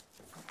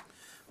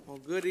Well,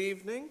 good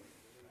evening.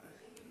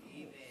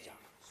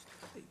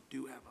 I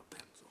do have a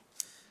pencil.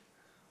 I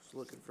was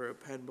looking for a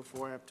pen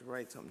before I have to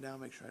write something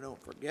down, make sure I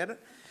don't forget it.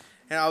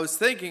 And I was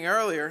thinking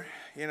earlier,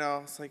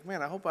 it's like,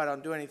 man, I hope I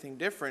don't do anything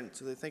different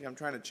so they think I'm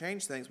trying to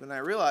change things. But then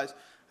I realized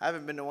I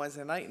haven't been to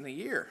Wednesday night in a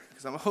year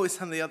because I'm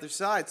always on the other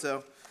side.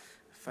 So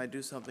if I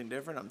do something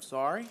different, I'm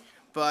sorry.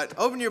 But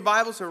open your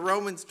Bibles to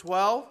Romans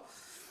 12.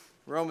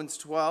 Romans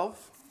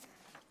 12.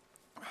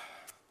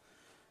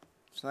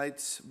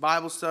 Tonight's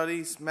Bible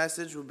study's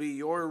message will be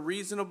your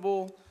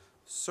reasonable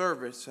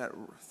service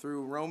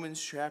through Romans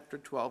chapter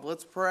 12.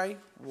 Let's pray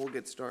and we'll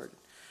get started.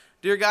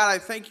 Dear God, I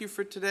thank you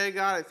for today,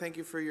 God. I thank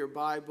you for your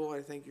Bible.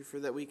 I thank you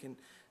for that we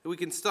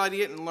can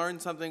study it and learn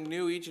something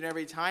new each and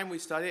every time we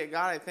study it.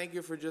 God, I thank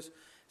you for just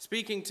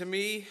speaking to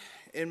me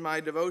in my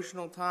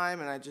devotional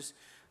time, and I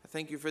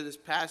thank you for this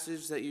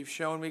passage that you've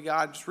shown me,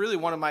 God. It's really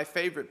one of my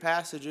favorite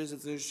passages.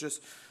 There's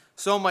just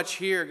so much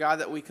here, God,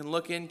 that we can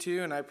look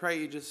into, and I pray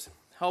you just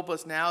help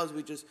us now as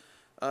we just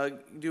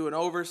do an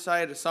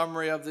oversight, a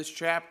summary of this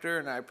chapter,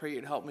 and I pray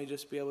you'd help me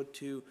just be able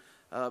to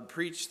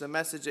preach the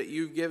message that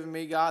you've given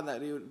me, God,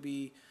 that it would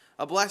be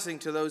a blessing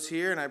to those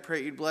here, and I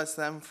pray you'd bless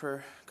them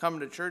for coming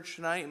to church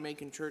tonight and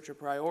making church a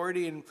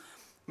priority and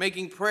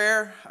making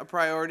prayer a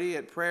priority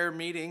at prayer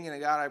meeting. And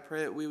God, I pray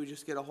that we would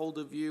just get a hold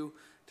of you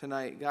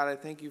tonight. God, I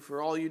thank you for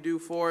all you do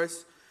for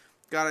us.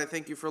 God, I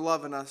thank you for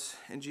loving us.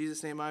 In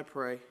Jesus' name I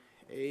pray.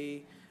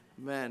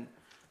 Amen.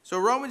 So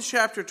Romans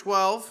chapter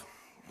 12.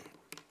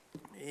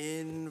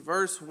 In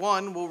verse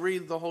 1, we'll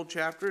read the whole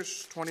chapter.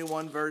 It's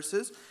 21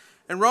 verses.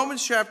 In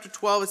Romans chapter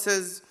 12, it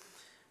says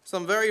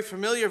some very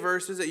familiar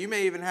verses that you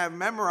may even have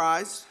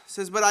memorized. It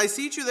says, "But I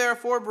beseech you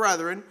therefore,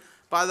 brethren,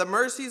 by the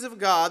mercies of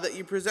God, that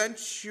you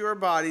present your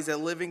bodies a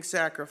living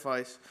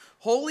sacrifice,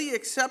 wholly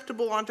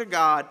acceptable unto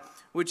God,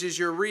 which is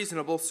your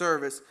reasonable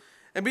service.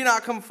 And be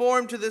not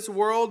conformed to this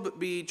world, but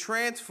be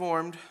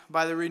transformed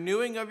by the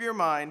renewing of your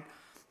mind,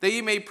 that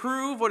ye may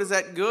prove what is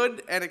that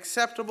good and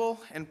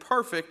acceptable and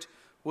perfect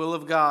will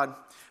of God.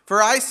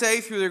 For I say,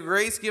 through the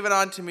grace given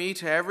unto me,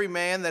 to every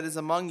man that is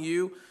among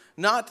you,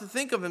 not to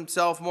think of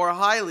himself more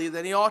highly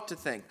than he ought to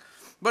think,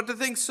 but to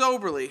think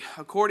soberly,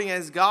 according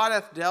as God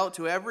hath dealt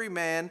to every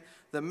man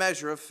the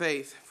measure of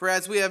faith. For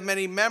as we have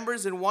many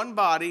members in one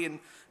body,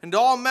 and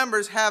all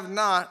members have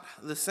not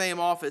the same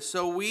office,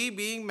 so we,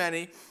 being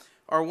many,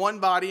 are one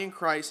body in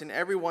Christ, and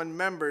every one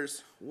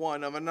members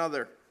one of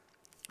another.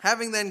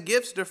 Having then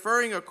gifts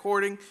differing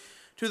according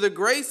to the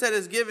grace that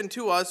is given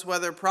to us,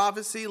 whether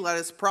prophecy, let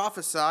us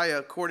prophesy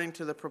according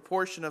to the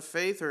proportion of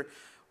faith,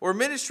 or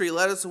ministry,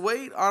 let us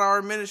wait on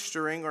our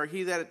ministering, or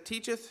he that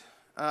teacheth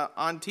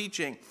on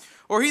teaching,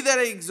 or he that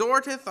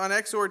exhorteth on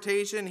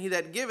exhortation, he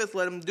that giveth,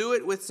 let him do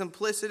it with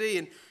simplicity,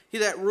 and he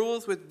that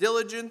ruleth with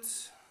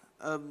diligence,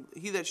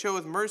 he that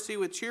showeth mercy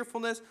with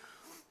cheerfulness.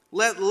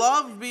 Let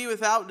love be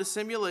without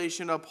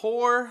dissimulation,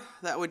 abhor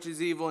that which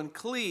is evil, and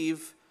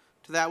cleave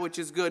to that which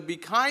is good. Be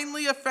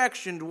kindly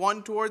affectioned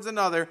one towards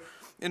another,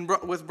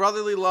 with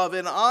brotherly love,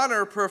 in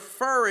honor,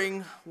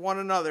 preferring one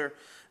another,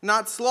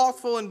 not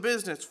slothful in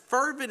business,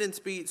 fervent in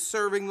speech,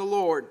 serving the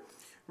Lord,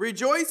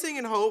 rejoicing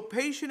in hope,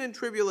 patient in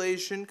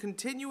tribulation,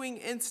 continuing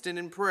instant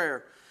in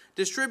prayer,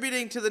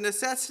 distributing to the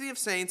necessity of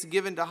saints,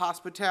 given to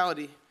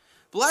hospitality.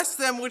 Bless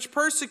them which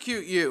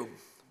persecute you,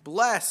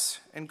 bless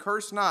and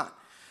curse not.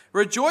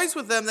 Rejoice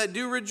with them that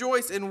do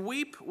rejoice, and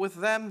weep with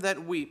them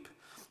that weep.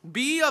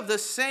 Be of the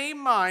same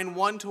mind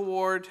one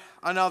toward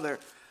another.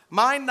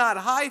 Mind not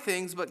high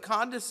things, but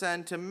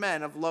condescend to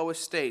men of low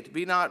estate.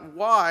 Be not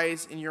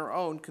wise in your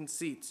own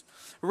conceits.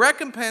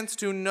 Recompense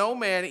to no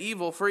man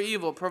evil for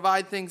evil.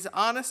 Provide things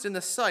honest in the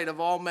sight of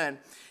all men.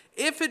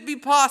 If it be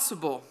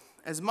possible,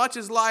 as much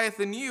as lieth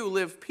in you,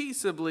 live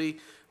peaceably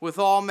with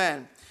all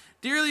men.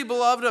 Dearly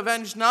beloved,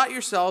 avenge not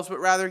yourselves, but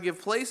rather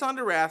give place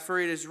unto wrath, for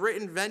it is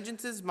written,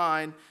 Vengeance is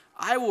mine,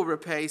 I will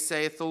repay,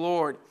 saith the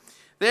Lord.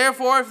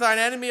 Therefore, if thine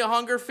enemy a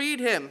hunger, feed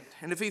him,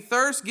 and if he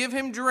thirst, give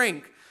him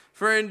drink.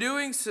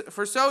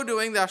 For so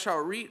doing, thou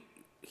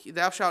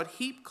shalt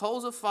heap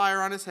coals of fire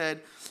on his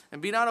head,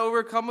 and be not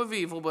overcome of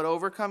evil, but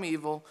overcome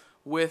evil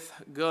with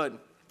good."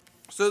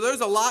 So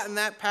there's a lot in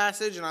that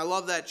passage, and I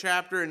love that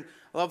chapter, and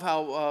I love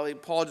how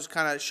Paul just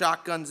kind of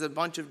shotguns a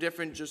bunch of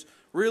different, just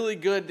really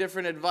good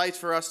different advice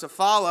for us to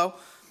follow.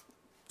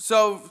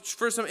 So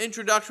for some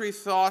introductory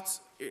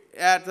thoughts,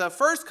 at the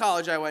first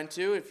college I went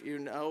to, if you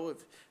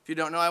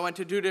don't know, I went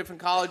to 2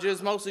 different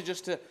colleges, mostly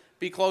just to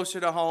be closer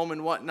to home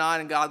and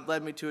whatnot, and God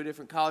led me to a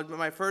different college. But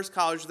my first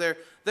college,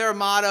 their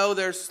motto,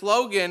 their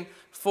slogan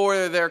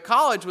for their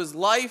college was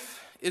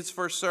 "Life is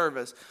for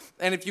service."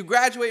 And if you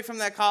graduate from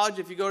that college,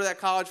 if you go to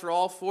that college for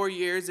all 4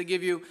 years, they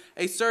give you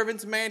a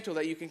servant's mantle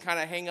that you can kind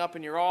of hang up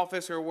in your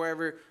office or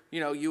wherever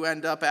you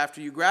end up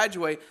after you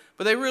graduate.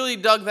 But they really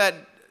dug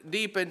that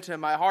deep into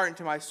my heart,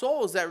 into my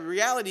soul, is that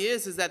reality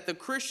is that the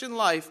Christian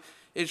life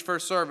is for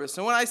service.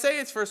 And when I say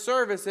it's for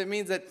service, it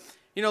means that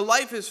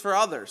life is for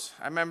others.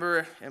 I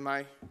remember in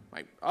my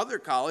other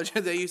college,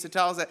 they used to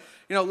tell us that,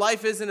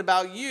 life isn't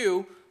about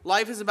you.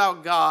 Life is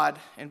about God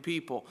and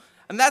people.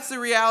 And that's the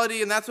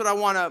reality, and that's what I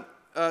want to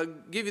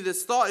give you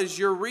this thought is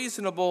your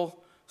reasonable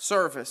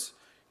service.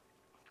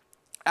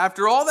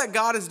 After all that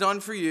God has done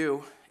for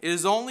you, it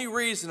is only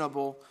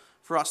reasonable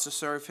for us to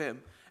serve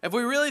him. If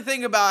we really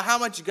think about how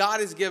much God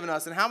has given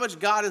us and how much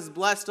God has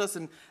blessed us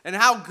and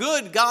how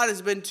good God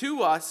has been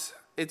to us,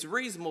 it's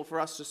reasonable for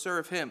us to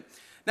serve him.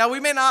 Now, we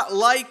may not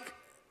like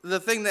the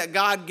thing that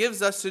God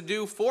gives us to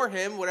do for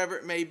him, whatever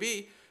it may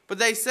be, but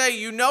they say,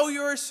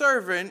 you're a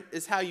servant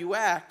is how you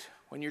act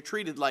when you're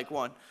treated like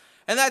one.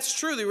 And that's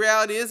true. The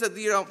reality is that,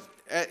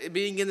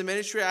 being in the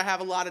ministry, I have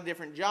a lot of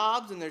different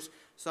jobs, and there's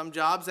some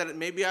jobs that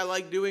maybe I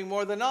like doing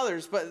more than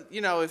others. But,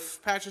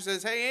 if Pastor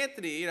says, hey,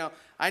 Anthony,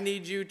 I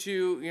need you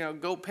to,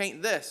 go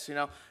paint this,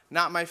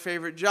 not my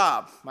favorite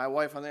job. My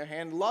wife, on the other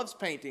hand, loves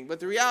painting. But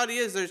the reality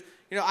is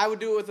I would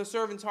do it with a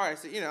servant's heart. I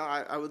said,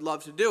 I would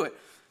love to do it.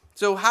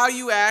 So how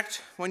you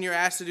act when you're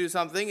asked to do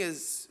something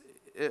is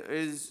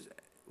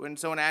when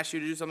someone asks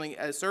you to do something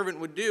a servant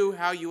would do,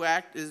 how you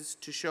act is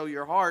to show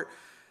your heart.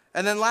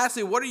 And then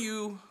lastly, what are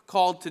you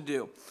called to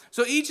do?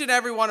 So each and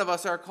every one of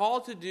us are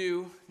called to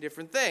do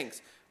different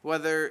things.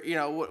 Whether,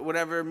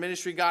 whatever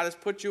ministry God has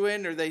put you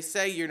in, or they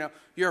say,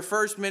 your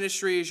first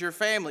ministry is your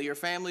family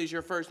is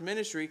your first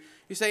ministry.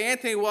 You say,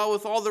 Anthony, well,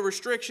 with all the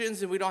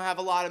restrictions and we don't have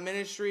a lot of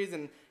ministries,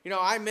 and,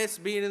 I miss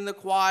being in the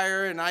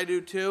choir, and I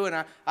do too,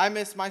 and I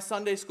miss my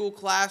Sunday school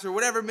class, or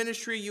whatever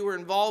ministry you were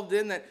involved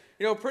in that,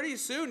 pretty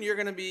soon you're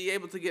going to be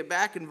able to get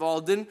back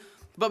involved in.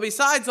 But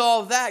besides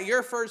all of that,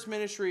 your first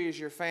ministry is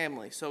your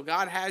family. So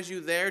God has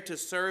you there to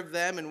serve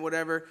them in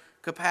whatever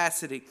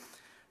capacity.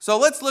 So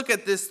let's look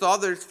at this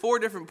thought. There's 4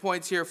 different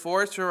points here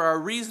for us for our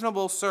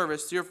reasonable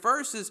service. Your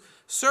first is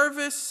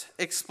service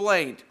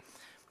explained.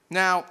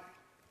 Now,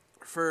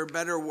 for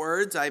better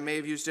words, I may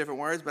have used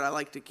different words, but I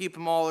like to keep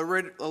them all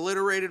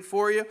alliterated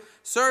for you.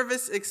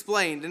 Service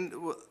explained. And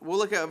we'll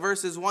look at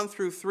verses 1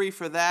 through 3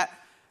 for that.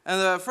 And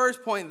the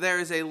first point there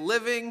is a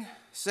living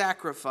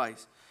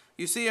sacrifice.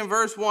 You see in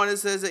verse 1, it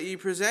says that you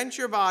present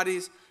your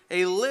bodies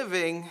a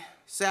living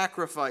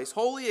sacrifice,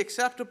 wholly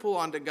acceptable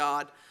unto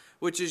God,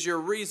 which is your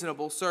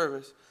reasonable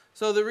service.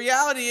 So the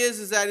reality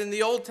is that in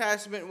the Old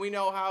Testament, we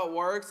know how it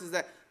works, is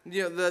that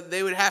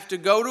they would have to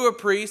go to a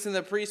priest, and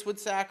the priest would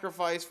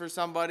sacrifice for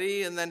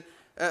somebody, and then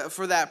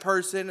for that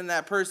person, and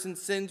that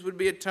person's sins would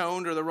be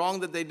atoned, or the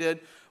wrong that they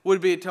did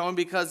would be atoned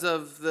because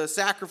of the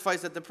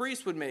sacrifice that the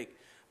priest would make.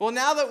 Well,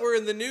 now that we're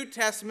in the New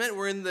Testament,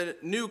 we're in the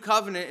New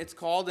Covenant, it's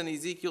called, in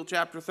Ezekiel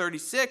chapter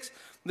 36,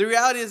 the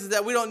reality is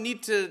that we don't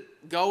need to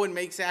go and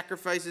make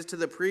sacrifices to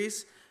the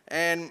priests,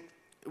 and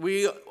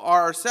we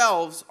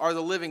ourselves are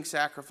the living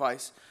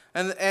sacrifice.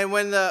 And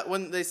when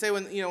they say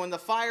when the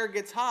fire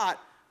gets hot,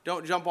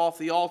 don't jump off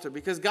the altar,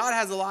 because God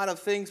has a lot of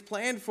things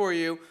planned for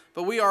you,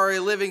 but we are a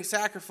living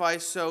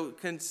sacrifice, so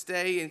can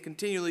stay and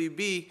continually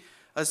be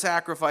a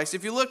sacrifice.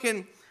 If you look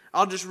in,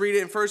 I'll just read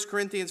it in 1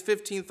 Corinthians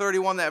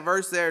 15:31, that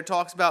verse there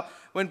talks about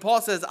when Paul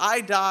says,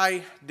 I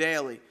die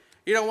daily.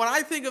 When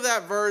I think of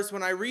that verse,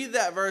 when I read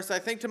that verse, I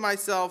think to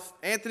myself,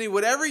 Anthony,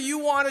 whatever you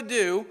want to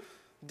do,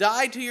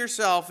 die to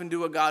yourself and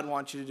do what God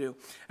wants you to do.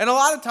 And a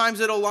lot of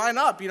times it'll line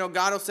up.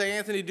 God will say,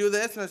 Anthony, do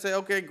this. And I say,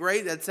 okay,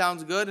 great. That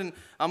sounds good. And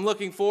I'm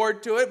looking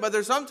forward to it. But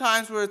there's some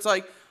times where it's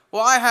like,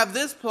 well, I have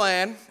this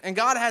plan and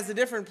God has a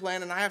different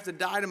plan, and I have to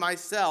die to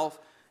myself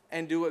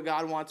and do what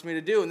God wants me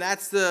to do. And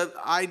that's the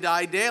I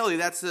die daily.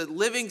 That's the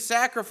living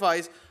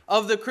sacrifice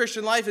of the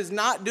Christian life, is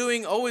not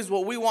doing always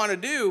what we want to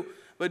do,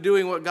 but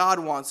doing what God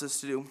wants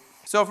us to do.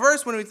 So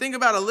first, when we think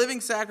about a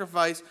living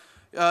sacrifice,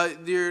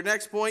 your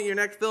next point, your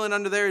next fill-in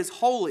under there is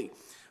holy.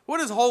 What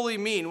does holy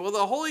mean? Well,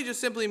 the holy just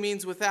simply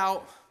means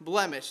without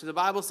blemish. The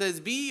Bible says,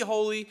 be ye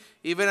holy,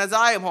 even as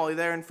I am holy,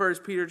 there in 1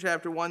 Peter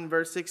chapter 1,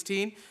 verse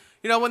 16.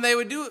 When they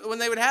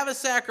would have a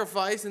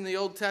sacrifice in the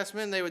Old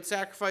Testament, they would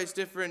sacrifice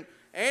different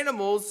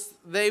animals.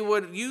 They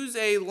would use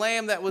a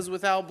lamb that was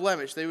without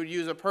blemish. They would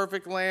use a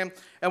perfect lamb,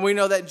 and we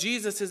know that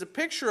Jesus is a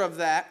picture of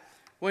that.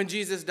 When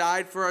Jesus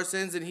died for our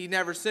sins, and he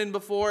never sinned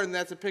before, and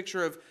that's a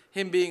picture of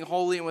him being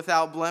holy and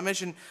without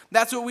blemish, and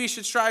that's what we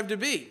should strive to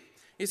be.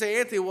 You say,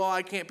 Anthony, well,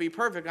 I can't be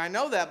perfect. I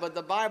know that, but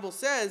the Bible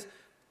says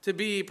to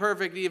be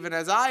perfect even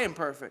as I am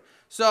perfect.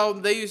 So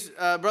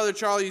Brother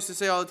Charlie used to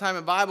say all the time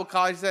in Bible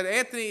college, he said,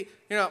 Anthony,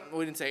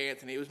 we didn't say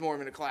Anthony, it was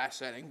more in a class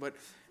setting, but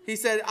he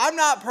said, I'm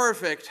not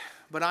perfect,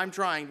 but I'm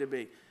trying to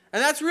be.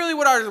 And that's really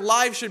what our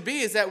lives should be,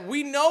 is that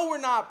we know we're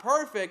not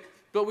perfect,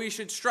 but we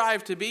should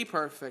strive to be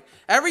perfect.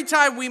 Every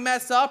time we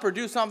mess up or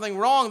do something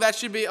wrong, that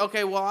should be,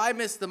 okay, well, I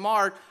missed the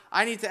mark.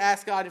 I need to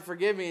ask God to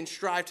forgive me and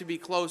strive to be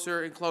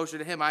closer and closer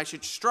to him. I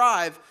should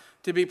strive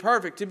to be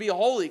perfect, to be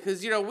holy.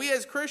 Because, we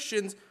as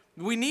Christians,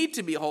 we need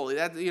to be holy.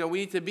 We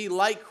need to be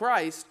like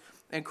Christ,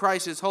 and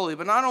Christ is holy.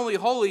 But not only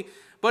holy,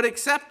 but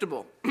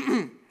acceptable.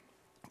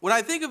 When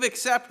I think of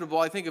acceptable,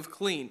 I think of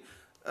clean.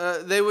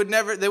 They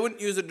wouldn't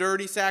use a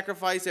dirty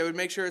sacrifice. They would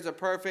make sure it's a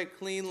perfect,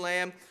 clean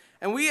lamb.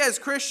 And we as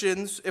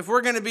Christians, if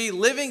we're going to be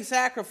living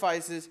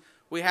sacrifices,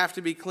 we have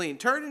to be clean.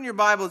 Turn in your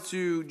Bible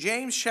to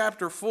James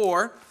chapter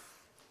 4.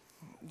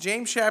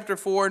 James chapter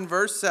 4 and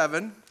verse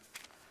 7.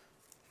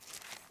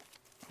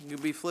 You'll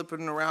be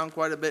flipping around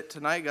quite a bit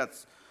tonight. Got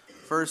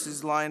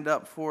verses lined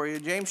up for you.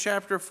 James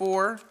chapter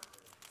 4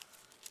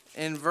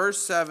 in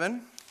verse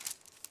 7.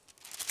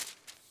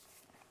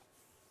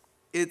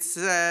 It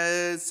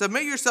says,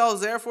 "Submit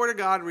yourselves therefore to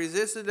God,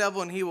 resist the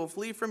devil, and he will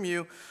flee from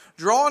you.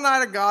 Draw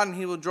nigh to God, and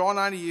he will draw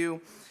nigh to you.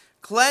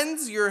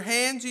 Cleanse your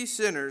hands, ye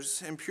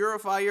sinners, and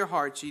purify your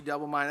hearts, ye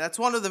double-minded." That's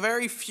one of the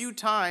very few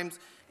times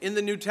in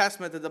the New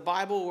Testament that the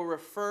Bible will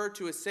refer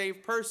to a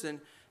saved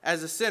person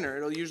as a sinner.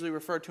 It'll usually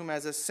refer to him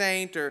as a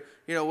saint or,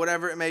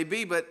 whatever it may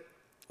be. But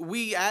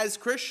we as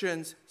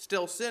Christians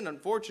still sin,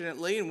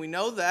 unfortunately, and we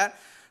know that.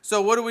 So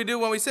what do we do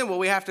when we sin? Well,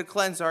 we have to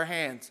cleanse our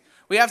hands.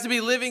 We have to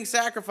be living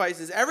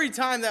sacrifices. Every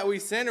time that we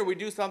sin or we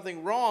do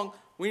something wrong,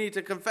 we need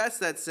to confess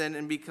that sin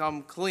and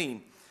become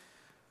clean.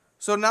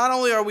 So not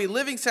only are we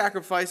living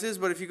sacrifices,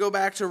 but if you go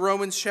back to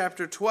Romans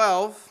chapter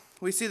 12,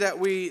 we see that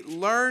we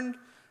learned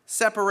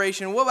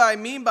separation. What I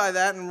mean by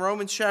that in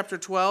Romans chapter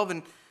 12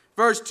 and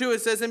verse 2,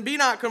 it says, "And be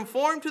not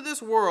conformed to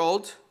this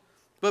world,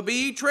 but be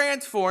ye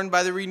transformed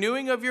by the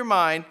renewing of your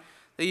mind,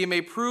 that ye may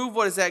prove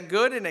what is that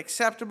good and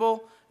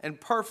acceptable and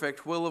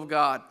perfect will of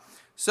God."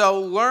 So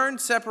learn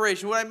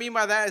separation. What I mean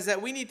by that is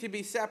that we need to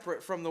be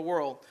separate from the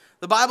world.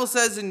 The Bible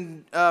says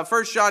in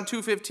 1 John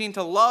 2:15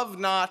 to love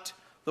not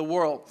the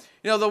world.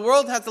 The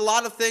world has a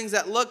lot of things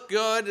that look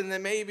good and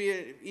that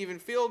maybe even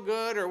feel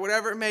good or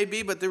whatever it may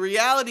be, but the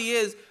reality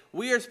is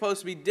we are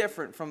supposed to be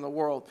different from the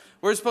world.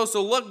 We're supposed to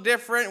look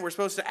different. We're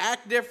supposed to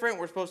act different.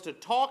 We're supposed to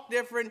talk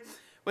different.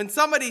 When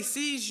somebody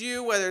sees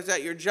you, whether it's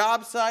at your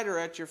job site or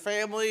at your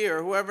family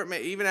or whoever it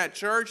may, even at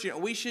church,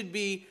 we should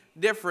be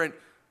different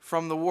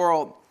from the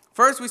world.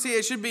 First, we see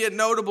it should be a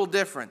notable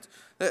difference.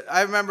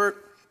 I remember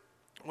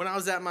when I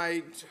was at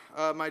my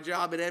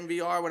job at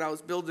NVR, when I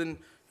was building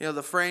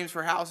the frames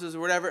for houses or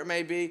whatever it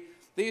may be,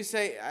 they used to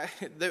say,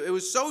 it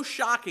was so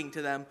shocking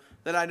to them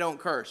that I don't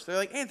curse. They're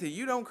like, "Anthony,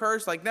 you don't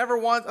curse? Like never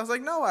once?" I was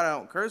like, "No, I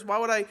don't curse. Why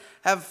would I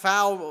have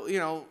foul,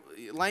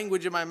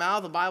 language in my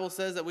mouth?" The Bible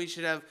says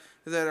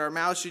that our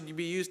mouth should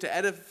be used to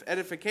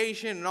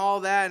edification and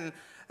all that.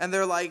 And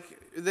they're like,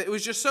 it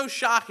was just so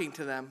shocking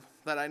to them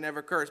that I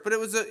never cursed. But it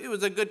was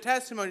a good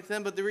testimony to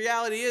them. But the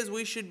reality is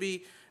we should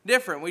be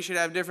different. We should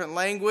have different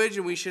language,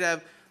 and we should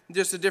have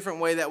just a different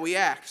way that we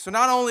act. So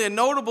not only a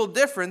notable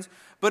difference,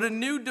 but a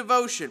new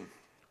devotion.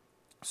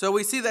 So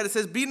we see that it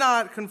says, "Be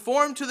not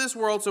conformed to this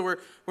world." So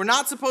we're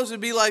not supposed to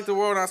be like the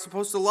world, not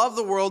supposed to love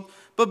the world,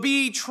 but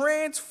be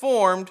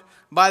transformed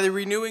by the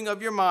renewing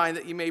of your mind,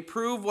 that you may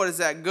prove what is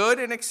that good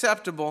and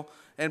acceptable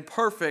and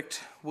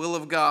perfect will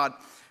of God.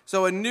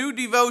 So a new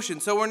devotion.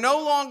 So we're no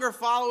longer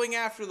following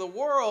after the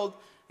world,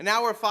 and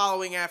now we're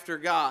following after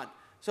God.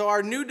 So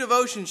our new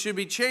devotion should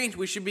be changed.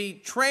 We should be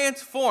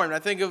transformed. I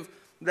think of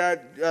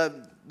that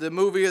the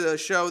movie or the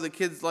show the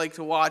kids like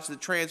to watch, the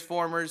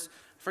Transformers.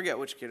 I forget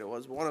which kid it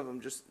was, but one of them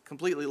just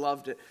completely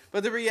loved it.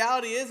 But the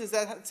reality is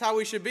that's how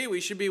we should be.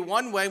 We should be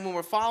one way when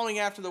we're following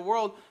after the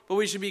world, but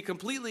we should be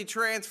completely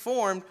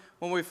transformed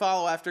when we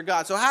follow after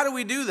God. So how do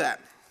we do that?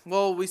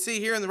 Well, we see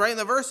here right in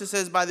the verse, it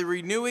says, "By the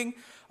renewing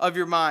of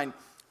your mind."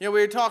 We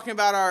were talking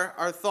about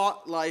our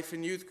thought life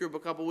in youth group a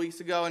couple weeks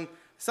ago, and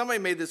somebody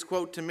made this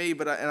quote to me,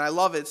 and I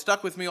love it. It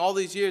stuck with me all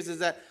these years, is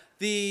that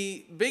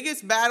the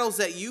biggest battles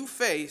that you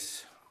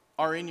face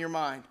are in your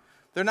mind.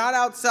 They're not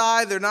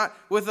outside. They're not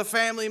with a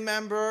family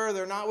member.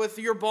 They're not with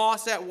your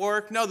boss at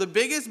work. No, the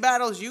biggest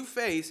battles you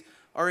face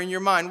are in your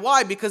mind.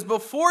 Why? Because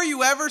before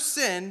you ever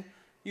sin,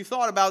 you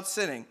thought about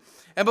sinning.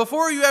 And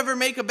before you ever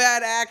make a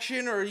bad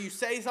action or you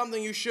say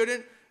something you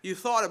shouldn't, you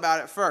thought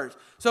about it first.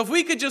 So if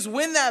we could just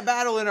win that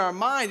battle in our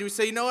mind, we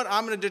say, you know what,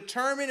 I'm going to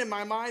determine in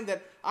my mind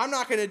that I'm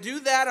not going to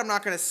do that. I'm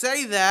not going to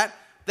say that.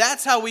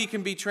 That's how we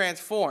can be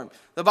transformed.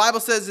 The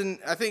Bible says in,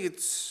 I think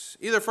it's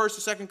either 1st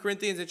or 2nd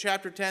Corinthians in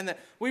chapter 10, that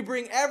we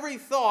bring every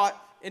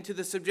thought into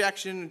the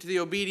subjection, into the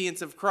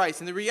obedience of Christ.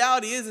 And the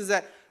reality is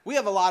that we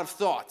have a lot of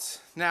thoughts.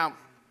 Now,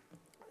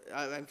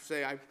 I'd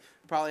say I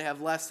probably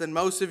have less than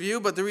most of you,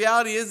 but the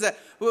reality is that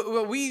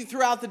we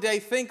throughout the day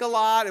think a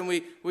lot, and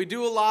we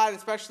do a lot,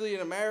 especially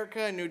in America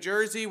and New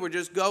Jersey. We're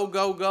just go,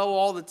 go, go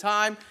all the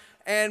time.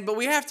 But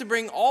we have to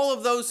bring all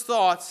of those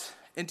thoughts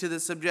into the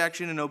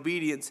subjection and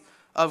obedience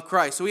of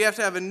Christ. So we have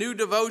to have a new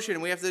devotion,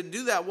 and we have to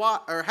do that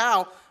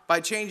how? By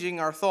changing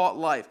our thought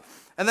life.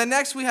 And then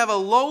next we have a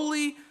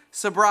lowly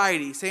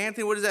sobriety. Say,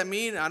 Anthony, what does that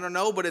mean? I don't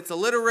know, but it's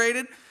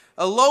alliterated.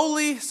 A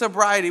lowly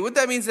sobriety. What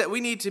that means is that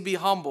we need to be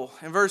humble.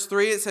 In verse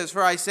 3 it says,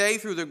 "For I say,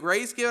 through the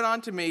grace given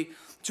unto me,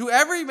 to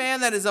every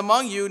man that is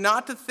among you,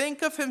 not to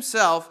think of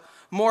himself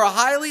more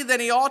highly than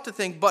he ought to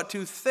think, but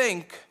to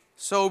think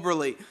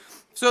soberly."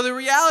 So the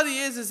reality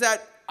is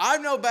that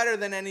I'm no better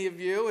than any of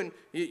you, and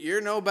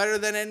you're no better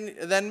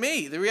than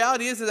me. The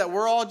reality is that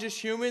we're all just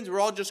humans. We're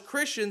all just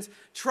Christians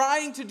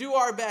trying to do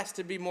our best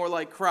to be more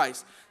like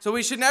Christ. So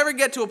we should never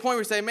get to a point where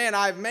we say, man,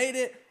 I've made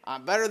it.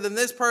 I'm better than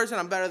this person.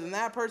 I'm better than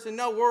that person.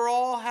 No, we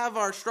all have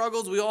our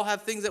struggles. We all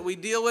have things that we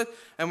deal with,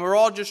 and we're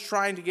all just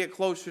trying to get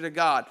closer to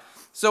God.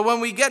 So when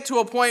we get to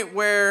a point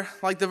where,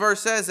 like the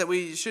verse says, that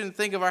we shouldn't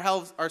think of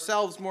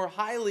ourselves more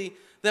highly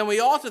then we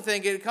also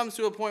think it comes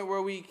to a point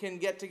where we can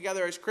get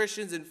together as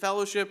Christians in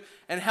fellowship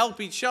and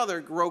help each other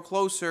grow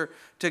closer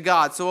to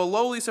God. So a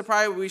lowly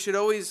sobriety, we should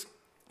always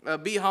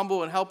be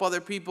humble and help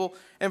other people.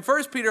 In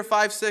 1 Peter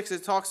 5:6,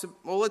 it talks,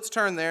 well, let's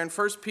turn there. In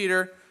 1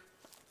 Peter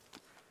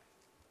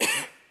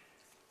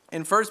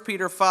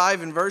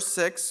 5 and verse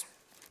 6, it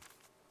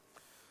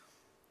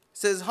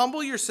says,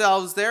 humble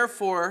yourselves,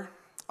 therefore,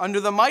 under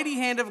the mighty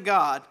hand of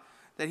God,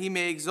 that he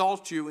may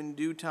exalt you in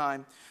due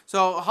time.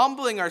 So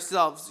humbling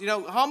ourselves,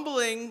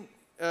 humility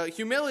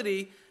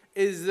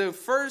is the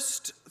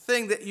first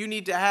thing that you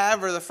need to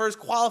have, or the first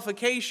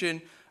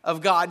qualification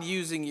of God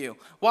using you.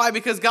 Why?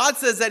 Because God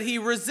says that he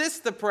resists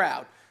the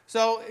proud.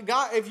 So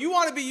God, if you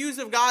want to be used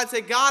of God,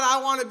 say, God,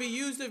 I want to be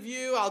used of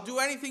you. I'll do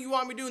anything you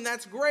want me to do, and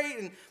that's great.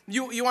 And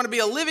you want to be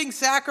a living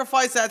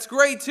sacrifice, that's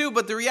great too.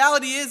 But the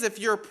reality is, if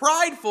you're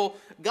prideful,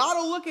 God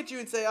will look at you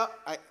and say, oh,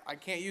 I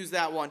can't use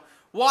that one.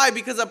 Why?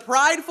 Because a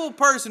prideful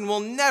person will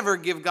never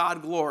give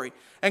God glory.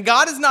 And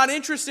God is not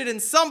interested in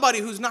somebody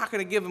who's not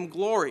going to give him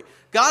glory.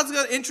 God's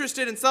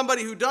interested in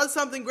somebody who does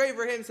something great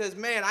for him and says,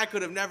 man, I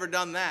could have never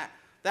done that.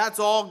 That's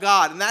all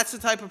God. And that's the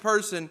type of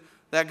person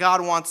that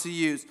God wants to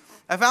use.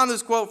 I found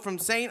this quote from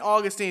St.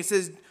 Augustine. It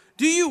says,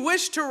 do you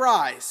wish to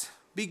rise?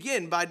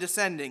 Begin by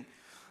descending.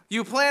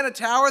 You plan a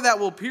tower that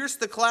will pierce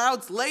the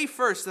clouds. Lay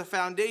first the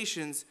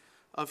foundations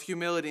of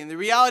humility. And the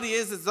reality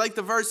is, it's like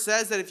the verse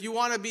says, that if you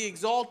want to be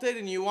exalted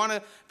and you want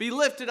to be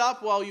lifted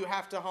up, well, you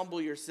have to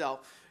humble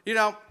yourself.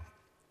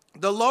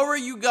 The lower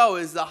you go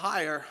is the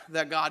higher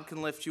that God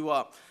can lift you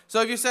up.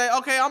 So if you say,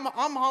 okay, I'm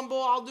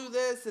humble, I'll do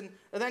this, and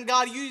then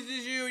God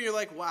uses you, and you're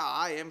like, wow,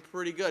 I am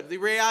pretty good. The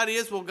reality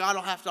is, well, God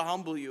will have to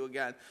humble you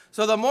again.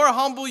 So the more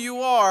humble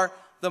you are,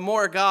 the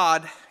more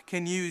God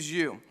can use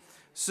you.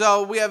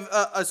 So we have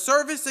a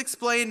service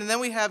explained, and then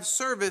we have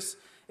service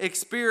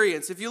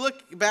experience. If you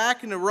look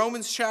back into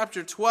Romans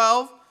chapter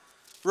 12,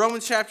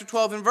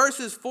 in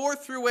verses 4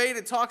 through 8,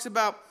 it talks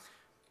about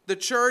the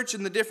church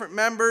and the different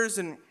members.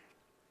 And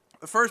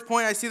the first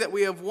point, I see that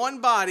we have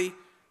one body,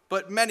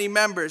 but many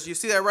members. You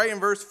see that right in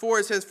verse 4.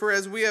 It says, for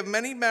as we have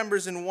many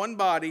members in one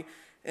body,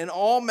 and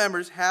all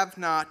members have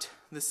not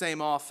the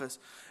same office.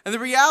 And the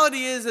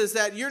reality is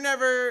that you're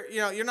never,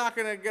 you're not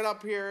going to get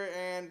up here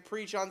and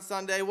preach on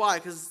Sunday. Why?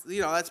 Because,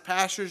 that's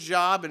pastor's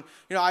job. And,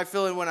 I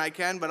fill in when I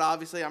can, but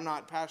obviously I'm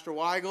not Pastor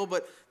Weigel.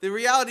 But the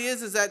reality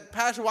is that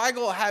Pastor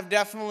Weigel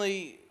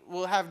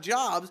will have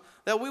jobs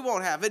that we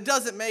won't have. It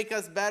doesn't make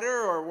us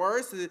better or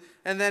worse.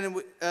 And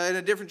then in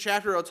a different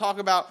chapter, it'll talk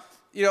about,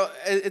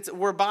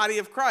 we're body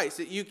of Christ.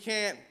 You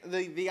can't,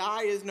 the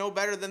eye is no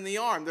better than the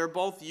arm. They're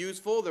both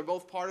useful. They're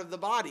both part of the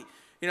body.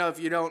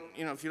 If you don't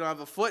have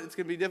a foot, it's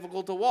going to be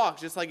difficult to walk.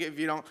 Just like if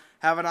you don't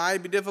have an eye,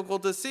 it'd be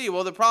difficult to see.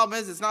 Well, the problem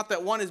is, it's not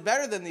that one is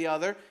better than the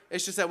other.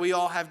 It's just that we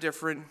all have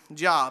different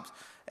jobs.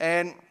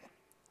 And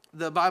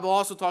the Bible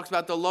also talks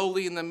about the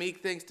lowly and the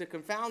meek things to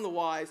confound the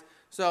wise.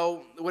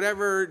 So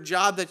whatever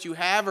job that you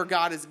have or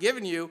God has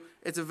given you,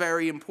 it's a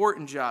very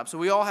important job. So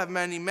we all have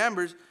many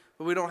members,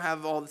 but we don't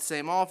have all the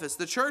same office.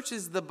 The church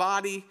is the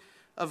body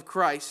of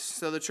Christ.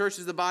 So the church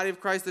is the body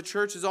of Christ. The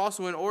church is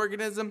also an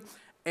organism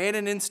and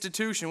an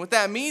institution. What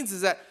that means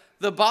is that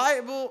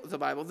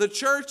the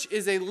church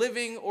is a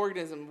living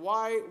organism.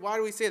 Why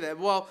do we say that?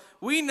 Well,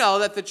 we know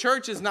that the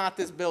church is not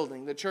this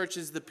building. The church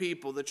is the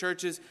people. The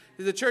church is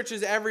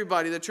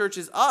everybody. The church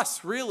is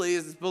us, really,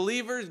 as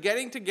believers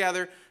getting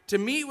together to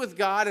meet with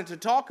God and to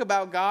talk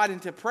about God and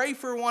to pray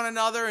for one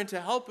another and to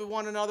help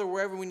one another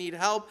wherever we need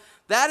help.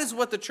 That is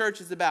what the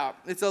church is about.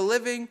 It's a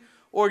living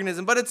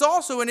organism. But it's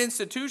also an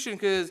institution,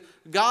 because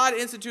God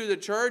instituted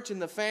the church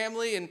and the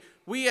family, and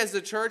we as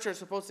the church are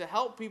supposed to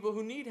help people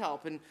who need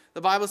help. And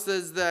the Bible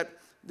says that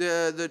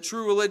the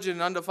true religion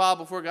and undefiled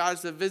before God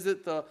is to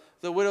visit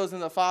the widows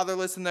and the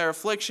fatherless in their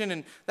affliction.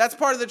 And that's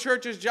part of the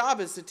church's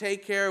job, is to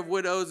take care of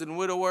widows and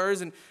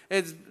widowers. And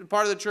it's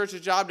part of the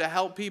church's job to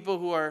help people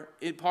who are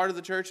part of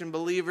the church and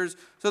believers.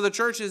 So the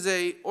church is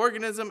an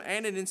organism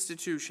and an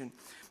institution.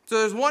 So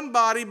there's one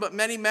body, but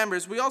many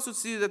members. We also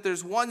see that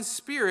there's one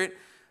Spirit,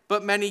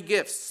 but many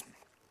gifts.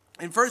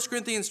 In 1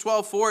 Corinthians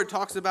 12:4, it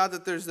talks about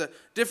that there's the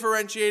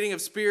differentiating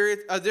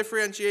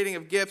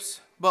of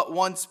gifts, but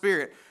one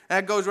Spirit. And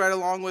that goes right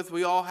along with,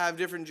 we all have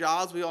different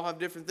jobs, we all have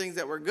different things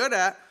that we're good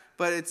at,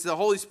 but it's the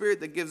Holy Spirit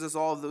that gives us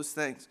all of those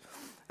things.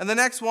 And the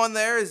next one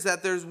there is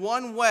that there's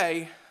one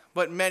way,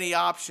 but many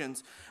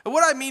options. And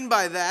what I mean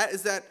by that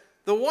is that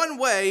the one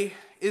way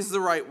is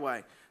the right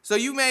way. So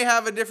you may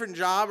have a different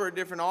job or a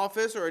different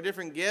office or a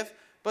different gift,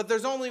 but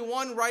there's only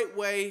one right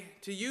way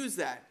to use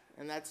that,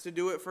 and that's to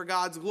do it for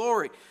God's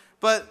glory.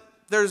 But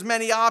there's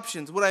many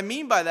options. What I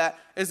mean by that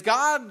is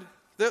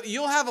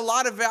you'll have a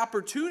lot of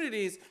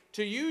opportunities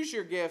to use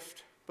your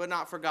gift, but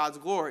not for God's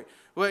glory.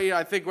 Well,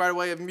 I think right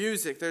away of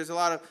music. There's a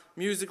lot of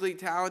musically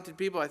talented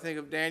people. I think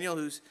of Daniel,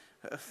 who's,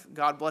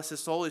 God bless his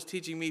soul, is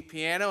teaching me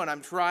piano, and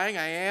I'm trying.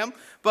 I am.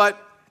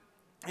 But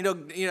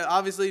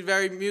Obviously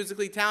very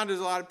musically talented.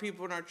 There's a lot of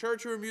people in our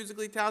church who are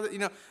musically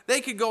talented.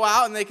 They could go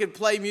out and they could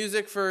play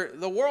music for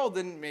the world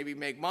and maybe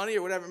make money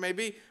or whatever it may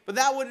be, but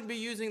that wouldn't be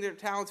using their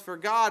talents for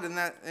God, and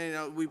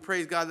that, we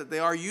praise God that they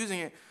are using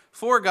it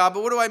for God.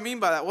 But what do I mean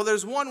by that? Well,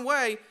 there's one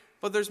way,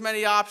 but there's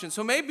many options.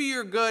 So maybe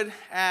you're good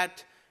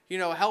at,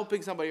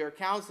 helping somebody or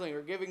counseling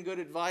or giving good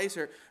advice,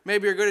 or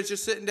maybe you're good at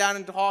just sitting down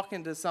and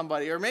talking to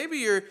somebody, or maybe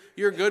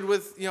you're good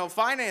with,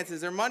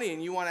 finances or money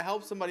and you want to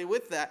help somebody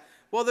with that.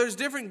 Well, there's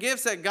different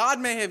gifts that God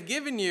may have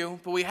given you,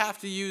 but we have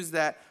to use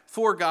that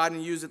for God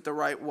and use it the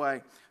right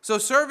way. So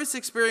service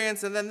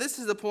experience, and then this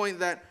is the point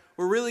that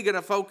we're really going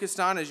to focus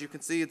on. As you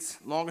can see, it's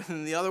longer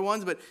than the other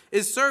ones, but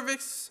is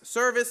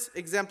service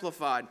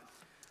exemplified?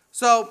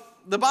 So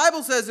the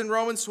Bible says in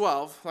Romans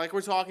 12, like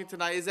we're talking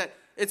tonight, is that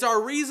it's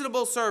our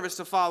reasonable service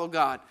to follow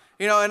God.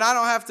 And I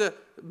don't have to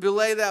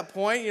belay that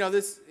point.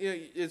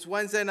 It's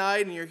Wednesday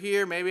night and you're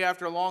here maybe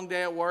after a long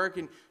day at work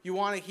and you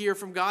want to hear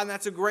from God, and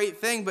that's a great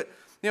thing, but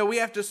we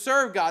have to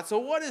serve God. So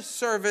what does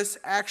service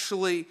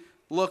actually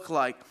look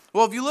like?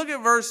 Well, if you look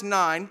at verse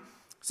 9, it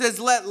says,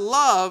 "Let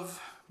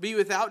love be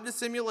without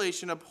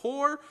dissimulation,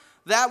 abhor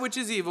that which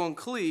is evil, and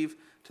cleave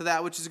to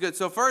that which is good."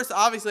 So first,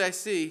 obviously, I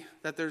see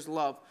that there's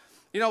love.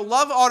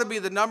 Love ought to be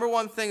the number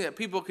one thing that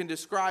people can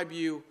describe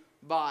you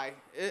by.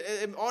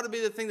 It ought to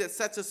be the thing that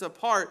sets us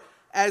apart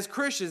as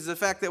Christians, the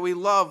fact that we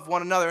love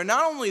one another. And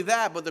not only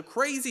that, but the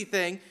crazy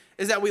thing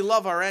is that we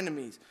love our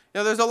enemies.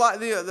 There's a lot,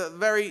 the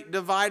very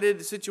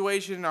divided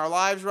situation in our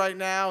lives right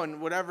now, and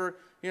whatever,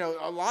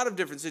 a lot of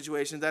different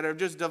situations that are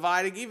just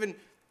dividing, even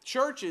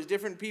churches,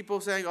 different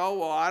people saying, "Oh,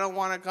 well, I don't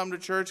want to come to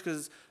church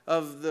because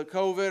of the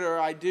COVID," or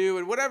 "I do,"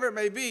 and whatever it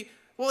may be.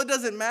 Well, it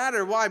doesn't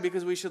matter. Why?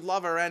 Because we should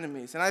love our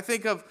enemies. And I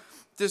think of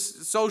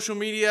this social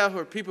media,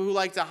 or people who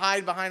like to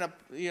hide behind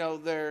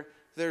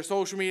their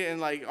social media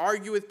and like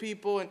argue with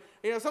people. And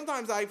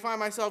sometimes I find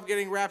myself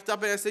getting wrapped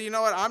up, and I say,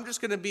 what? I'm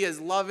just going to be as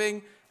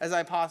loving as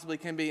I possibly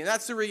can be. And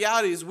that's the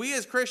reality, is we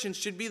as Christians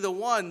should be the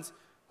ones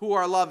who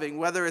are loving,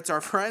 whether it's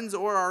our friends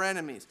or our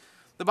enemies.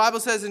 The Bible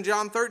says in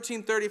John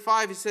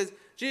 13:35,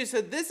 Jesus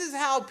said, "This is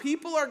how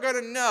people are going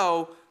to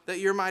know that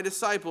you're my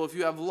disciple, if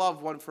you have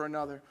love one for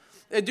another."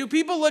 Do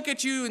people look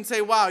at you and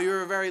say, "Wow,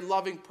 you're a very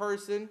loving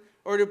person"?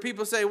 Or do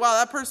people say, "Wow,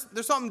 that person,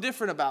 there's something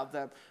different about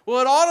them"? Well,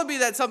 it ought to be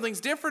that something's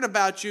different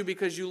about you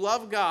because you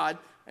love God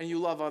and you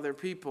love other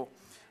people.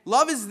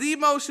 Love is the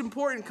most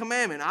important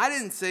commandment. I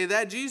didn't say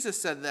that. Jesus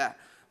said that.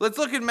 Let's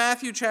look at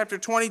Matthew chapter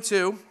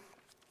 22.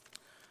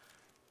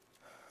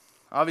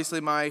 Obviously,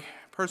 my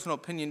personal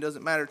opinion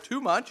doesn't matter too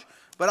much,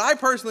 but I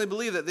personally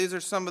believe that these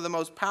are some of the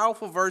most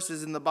powerful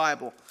verses in the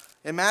Bible.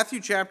 In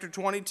Matthew chapter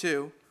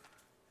 22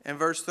 and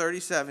verse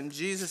 37,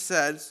 Jesus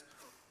says,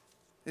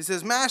 he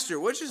says, "Master,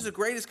 which is the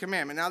greatest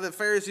commandment?" Now the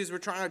Pharisees were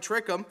trying to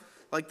trick him,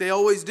 like they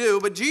always do.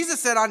 But Jesus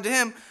said unto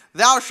him,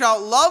 "Thou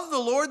shalt love the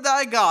Lord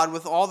thy God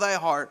with all thy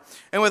heart,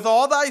 and with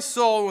all thy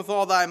soul, and with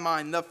all thy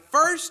mind." The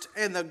first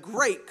and the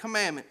great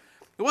commandment.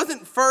 It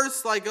wasn't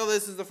first like, "Oh,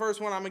 this is the first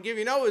one I'm going to give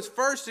you." No, it was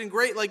first and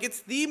great. Like,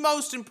 it's the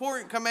most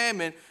important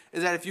commandment,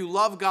 is that if you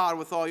love God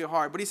with all your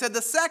heart. But he said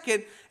the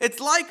second, it's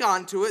like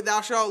unto it,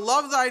 "Thou shalt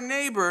love thy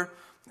neighbor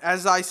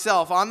as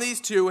thyself." On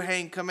these two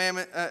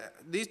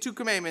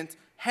commandments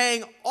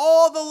hang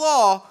all the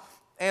law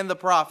and the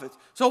prophets.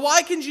 So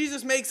why can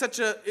Jesus make such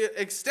an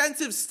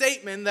extensive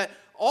statement that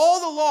all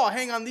the law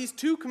hang on these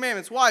two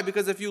commandments? Why?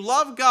 Because if you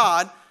love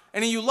God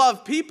and you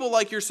love people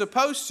like you're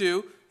supposed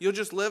to, you'll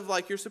just live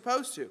like you're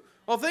supposed to.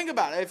 Well, think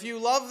about it. If you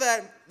love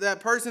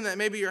that person that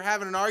maybe you're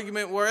having an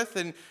argument with,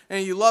 and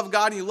you love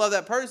God and you love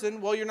that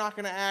person, well, you're not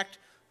going to act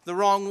the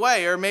wrong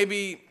way. Or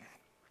maybe,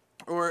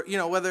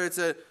 whether it's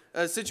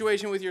a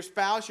situation with your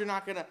spouse, you're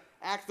not going to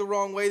act the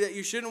wrong way that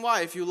you shouldn't.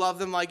 Why? If you love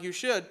them like you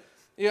should,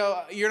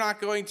 you're not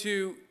going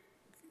to,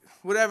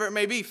 whatever it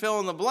may be, fill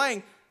in the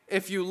blank,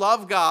 if you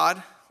love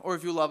God or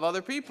if you love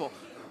other people.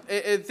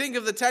 Think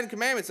of the 10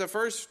 commandments. The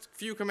first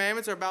few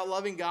commandments are about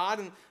loving God,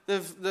 and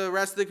the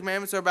rest of the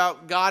commandments are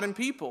about God and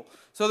people.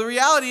 So the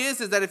reality is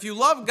that if you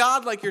love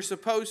God like you're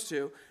supposed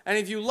to, and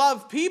if you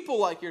love people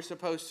like you're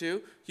supposed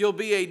to, you'll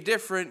be a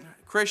different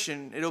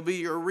Christian. It'll be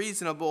your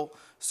reasonable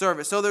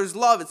service. So there's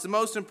love. It's the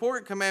most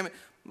important commandment.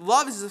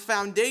 Love is the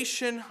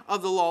foundation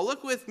of the law.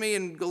 Look with me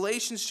in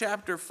Galatians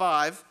chapter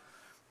 5.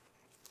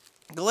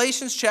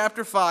 Galatians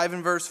chapter 5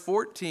 and verse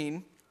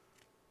 14.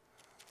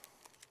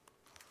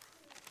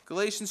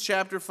 Galatians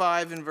chapter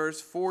 5 and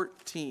verse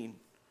 14.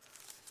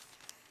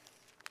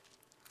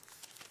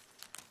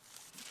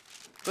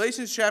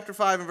 Galatians chapter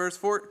 5 and verse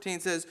 14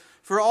 says,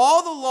 "For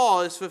all the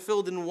law is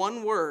fulfilled in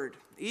one word,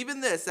 even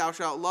this, thou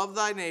shalt love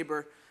thy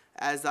neighbor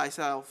as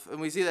thyself."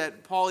 And we see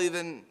that Paul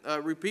even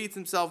repeats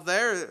himself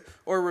there,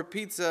 or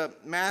repeats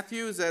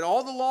Matthew's, that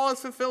all the law is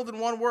fulfilled in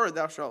one word,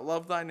 thou shalt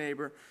love thy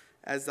neighbor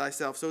as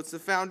thyself. So it's the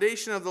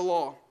foundation of the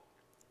law.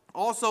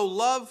 Also,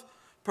 love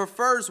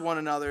prefers one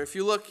another. If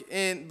you look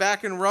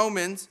back in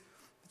Romans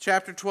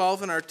chapter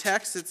 12 in our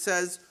text, it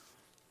says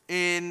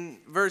in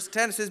verse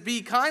 10, it says,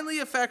 "Be kindly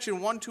affectioned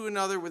one to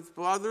another with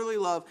brotherly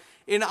love,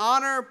 in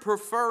honor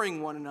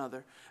preferring one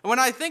another." And when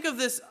I think of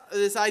this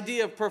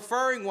idea of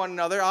preferring one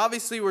another,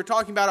 obviously we're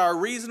talking about our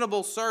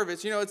reasonable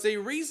service. It's a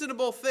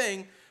reasonable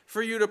thing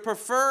for you to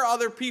prefer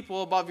other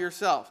people above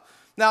yourself.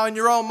 Now, in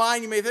your own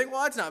mind, you may think,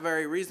 well, that's not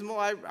very reasonable.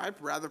 I'd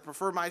rather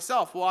prefer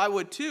myself. Well, I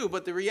would too,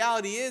 but the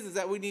reality is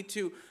that we need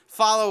to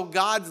follow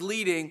God's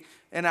leading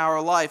in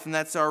our life, and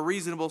that's our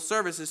reasonable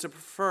service, is to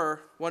prefer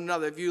one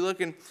another. If you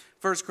look in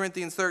 1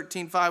 Corinthians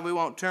 13:5, we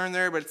won't turn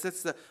there, but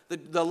it's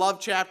the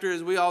love chapter,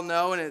 as we all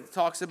know, and it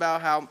talks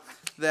about how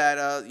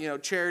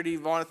that charity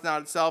vaunteth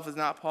not itself, is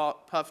not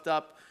puffed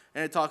up,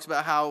 and it talks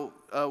about how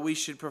we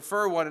should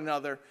prefer one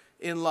another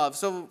in love.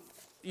 So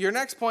your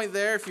next point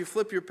there, if you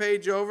flip your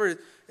page over,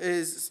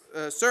 is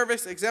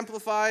service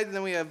exemplified, and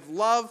then we have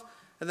love,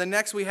 and then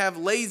next we have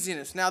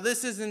laziness. Now,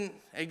 this isn't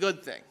a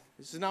good thing.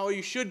 This is not what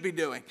you should be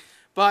doing,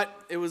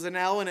 but it was an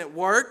L and it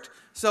worked.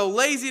 So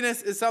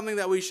laziness is something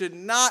that we should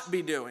not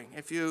be doing.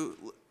 If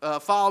you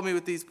follow me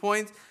with these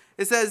points,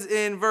 it says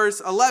in verse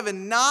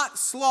 11, "Not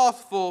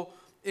slothful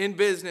in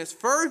business,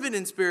 fervent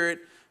in spirit,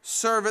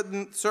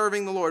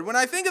 serving the Lord." When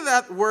I think of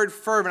that word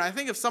fervent, I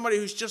think of somebody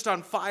who's just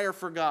on fire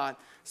for God.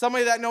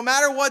 Somebody that no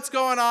matter what's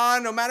going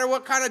on, no matter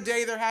what kind of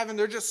day they're having,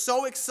 they're just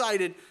so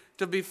excited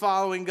to be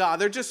following God.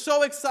 They're just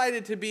so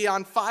excited to be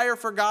on fire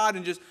for God,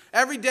 and just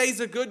every day's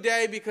a good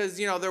day because,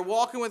 they're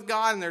walking with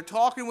God and they're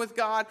talking with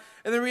God.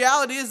 And the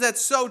reality is that's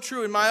so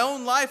true. In my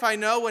own life, I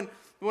know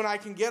when I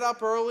can get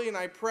up early and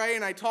I pray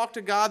and I talk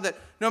to God, that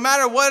no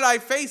matter what I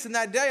face in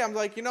that day, I'm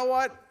like, you know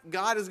what?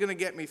 God is going to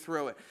get me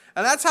through it.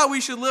 And that's how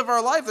we should live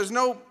our life. There's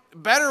no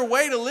better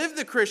way to live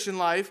the Christian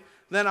life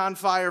than on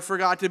fire for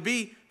God, to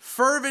be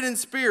fervent in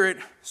spirit,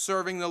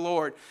 serving the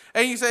Lord.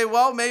 And you say,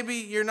 well, maybe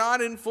you're not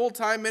in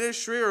full-time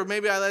ministry, or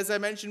maybe, as I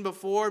mentioned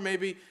before,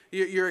 maybe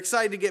you're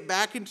excited to get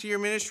back into your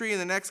ministry in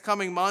the next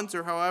coming months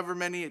or however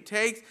many it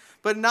takes,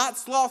 but not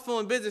slothful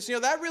in business.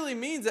 That really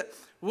means that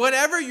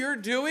whatever you're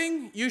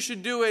doing, you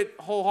should do it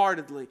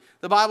wholeheartedly.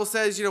 The Bible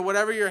says,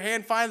 whatever your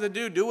hand finds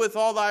to do with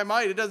all thy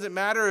might. It doesn't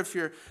matter if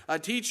you're a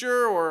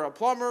teacher or a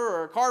plumber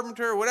or a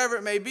carpenter or whatever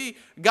it may be.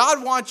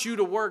 God wants you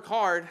to work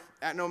hard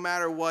at no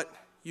matter what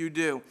you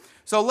do.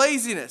 So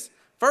laziness.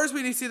 First,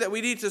 we need to see that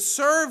we need to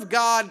serve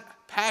God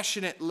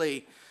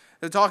passionately.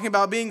 They're talking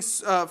about being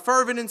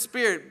fervent in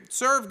spirit.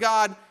 Serve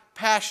God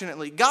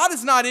passionately. God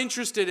is not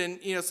interested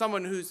in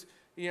someone who's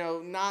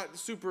not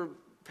super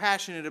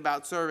passionate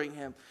about serving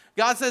Him.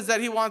 God says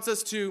that He wants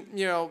us to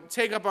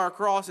take up our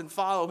cross and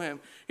follow Him.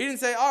 He didn't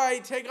say, all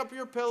right, take up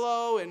your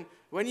pillow, and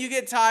when you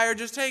get tired,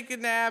 just take a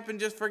nap and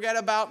just forget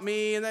about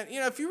me. And then,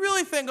 if you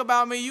really think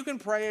about me, you can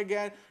pray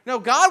again. No,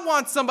 God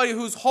wants somebody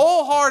who's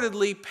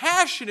wholeheartedly,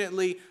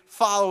 passionately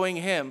following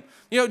Him.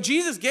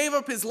 Jesus gave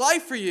up His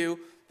life for you.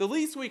 The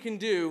least we can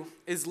do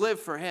is live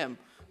for Him.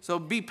 So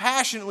be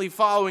passionately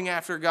following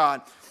after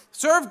God.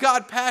 Serve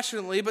God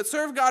passionately, but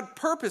serve God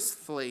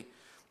purposefully.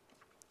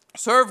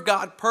 Serve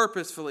God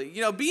purposefully.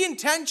 Be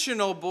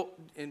intentional.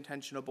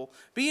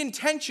 Be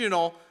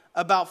intentional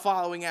about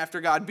following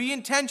after God. Be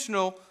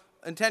intentional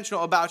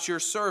about your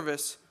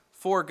service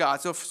for God.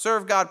 So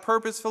serve God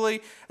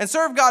purposefully and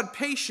serve God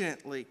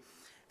patiently.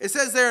 It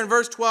says there in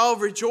verse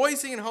 12,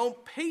 rejoicing in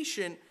hope,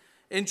 patient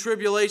in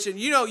tribulation.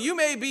 You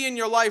may be in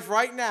your life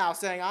right now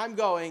saying, I'm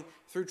going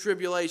through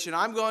tribulation.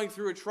 I'm going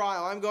through a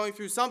trial. I'm going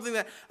through something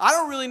that I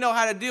don't really know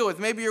how to deal with.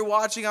 Maybe you're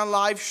watching on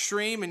live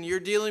stream and you're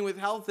dealing with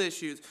health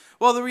issues.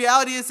 Well, the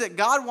reality is that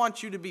God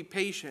wants you to be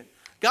patient.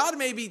 God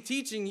may be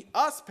teaching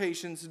us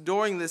patience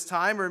during this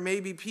time, or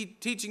maybe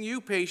teaching you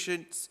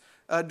patience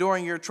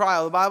during your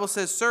trial. The Bible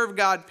says, serve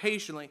God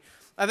patiently.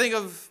 I think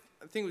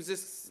it was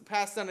this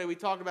past Sunday we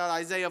talked about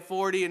Isaiah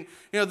 40,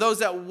 and those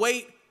that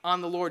wait on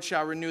the Lord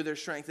shall renew their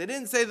strength. They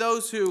didn't say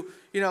those who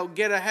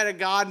get ahead of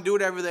God and do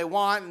whatever they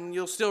want and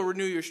you'll still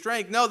renew your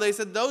strength. No, they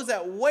said those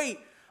that wait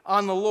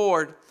on the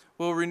Lord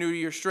will renew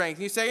your strength.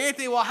 And you say,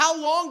 Anthony, well,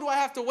 how long do I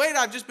have to wait?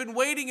 I've just been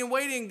waiting and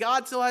waiting, and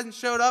God still hasn't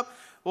showed up.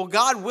 Well,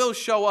 God will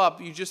show up.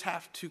 You just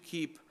have to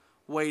keep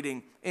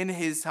waiting in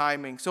His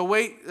timing. So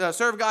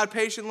serve God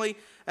patiently.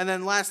 And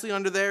then lastly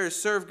under there is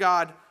serve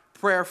God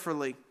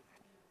prayerfully. It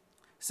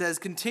says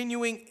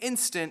continuing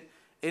instant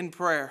in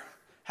prayer.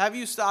 Have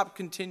you stopped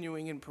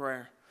continuing in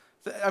prayer?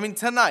 I mean,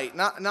 tonight,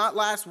 not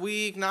last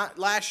week, not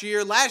last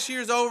year. Last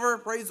year's over.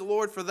 Praise the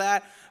Lord for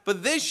that.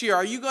 But this year,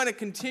 are you going to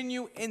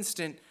continue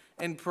instant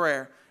in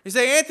prayer? You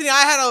say, Anthony,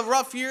 I had a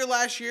rough year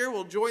last year.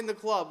 Well, join the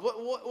club.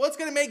 What's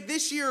going to make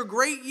this year a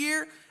great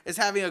year is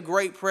having a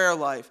great prayer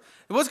life.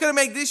 And what's going to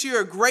make this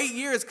year a great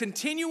year is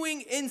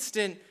continuing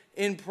instant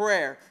in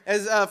prayer.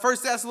 As 1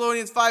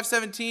 Thessalonians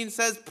 5:17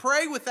 says,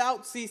 pray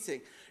without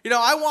ceasing.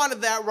 I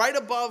wanted that right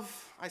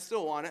above, I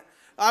still want it.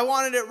 I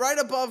wanted it right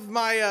above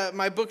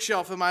my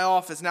bookshelf in my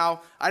office.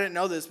 Now, I didn't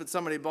know this, but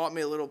somebody bought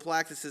me a little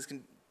plaque that says,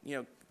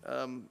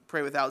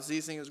 pray without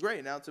ceasing. It was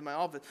great. Now it's in my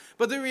office.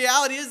 But the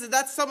reality is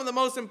that's some of the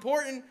most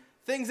important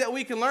things that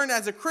we can learn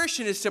as a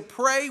Christian is to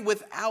pray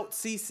without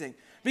ceasing.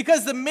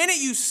 Because the minute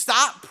you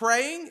stop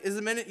praying is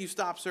the minute you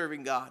stop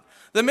serving God.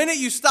 The minute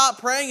you stop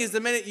praying is the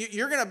minute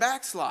you're going to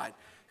backslide.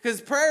 Because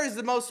prayer is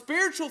the most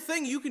spiritual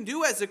thing you can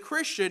do as a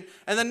Christian.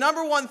 And the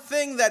number one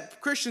thing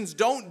that Christians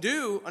don't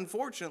do,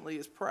 unfortunately,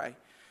 is pray.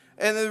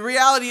 And the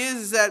reality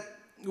is that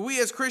we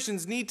as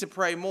Christians need to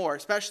pray more,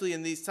 especially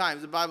in these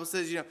times. The Bible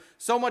says,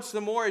 so much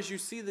the more as you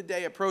see the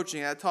day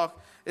approaching. That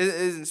talk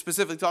isn't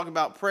specifically talking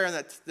about prayer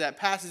in that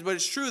passage, but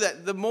it's true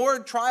that the more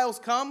trials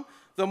come,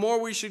 the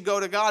more we should go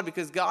to God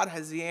because God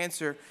has the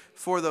answer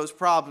for those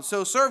problems.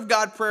 So serve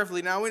God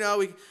prayerfully. Now we know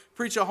we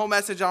preach a whole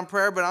message on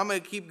prayer, but I'm going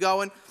to keep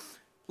going.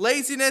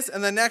 Laziness,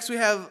 and then next we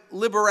have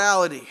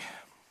liberality.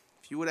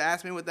 If you would have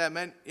asked me what that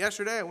meant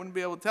yesterday, I wouldn't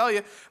be able to tell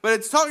you. But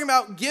it's talking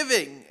about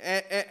giving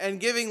and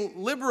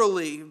giving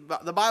liberally.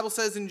 The Bible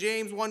says in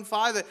James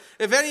 1:5 that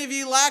if any of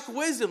you lack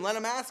wisdom, let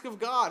him ask of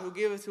God, who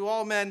giveth to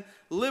all men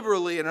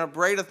liberally and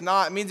upbraideth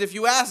not. It means if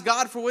you ask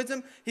God for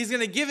wisdom, he's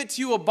going to give it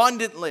to you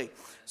abundantly.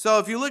 So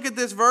if you look at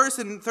this verse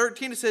in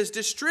 13, it says,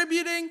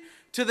 distributing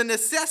to the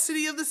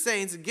necessity of the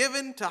saints,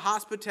 given to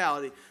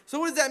hospitality. So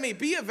what does that mean?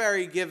 Be a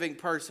very giving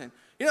person.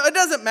 It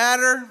doesn't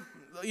matter,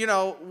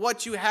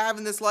 what you have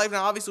in this life.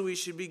 Now, obviously, we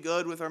should be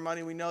good with our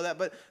money. We know that.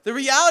 But the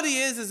reality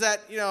is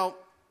that,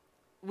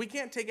 we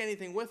can't take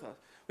anything with us.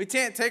 We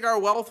can't take our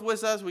wealth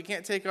with us. We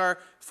can't take our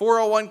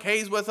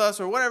 401ks with us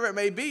or whatever it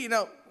may be.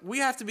 We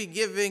have to be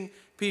giving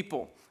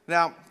people.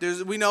 Now,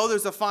 we know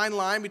there's a fine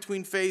line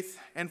between faith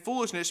and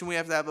foolishness, and we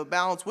have to have a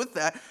balance with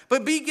that.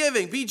 But be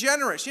giving. Be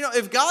generous.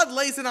 If God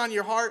lays it on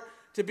your heart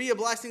to be a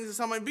blessing to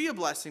someone, be a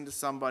blessing to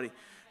somebody.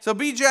 So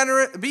be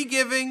generous, be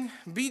giving,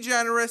 be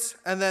generous,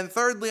 and then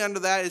thirdly under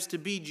that is to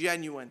be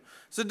genuine.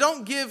 So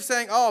don't give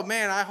saying, oh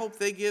man, I hope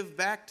they give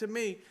back to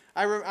me.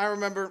 I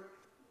remember,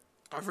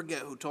 I forget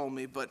who told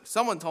me, but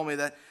someone told me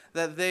that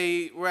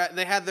they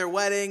had their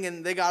wedding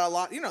and they got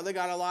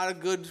a lot of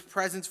good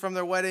presents from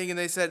their wedding, and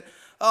they said,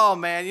 oh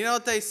man, you know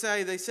what they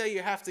say? They say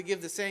you have to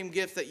give the same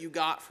gift that you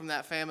got from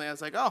that family. I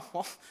was like, oh,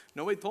 well,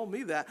 nobody told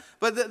me that.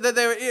 But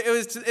it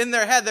was in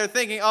their head. They're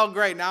thinking, oh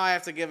great, now I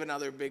have to give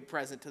another big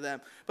present to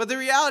them. But the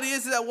reality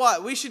is that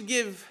what? We should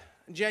give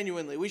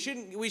genuinely. We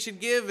should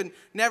give and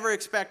never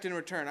expect in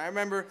return. I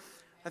remember,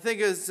 I think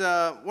it was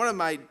one of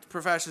my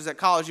professors at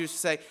college used to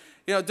say,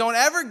 don't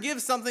ever give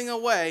something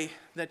away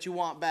that you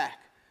want back,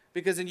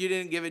 because then you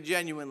didn't give it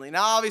genuinely.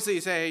 Now, obviously,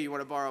 you say, hey, you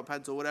want to borrow a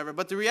pencil, whatever.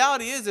 But the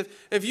reality is,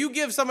 if you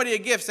give somebody a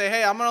gift, say,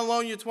 hey, I'm going to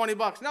loan you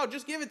 $20. No,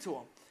 just give it to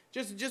them.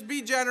 Just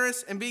be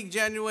generous and be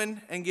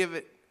genuine and give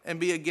it and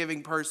be a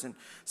giving person.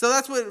 So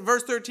that's what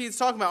verse 13 is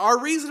talking about. Our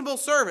reasonable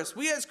service.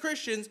 We as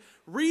Christians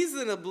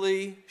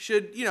reasonably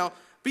should,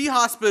 be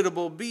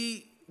hospitable,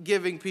 be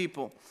giving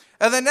people.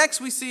 And then next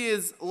we see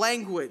is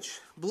language.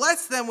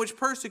 Bless them which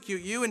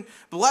persecute you, and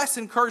bless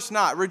and curse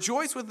not.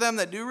 Rejoice with them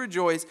that do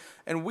rejoice,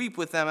 and weep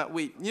with them that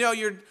weep.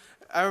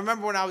 I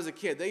remember when I was a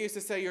kid, they used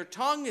to say your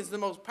tongue is the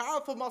most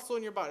powerful muscle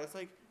in your body. It's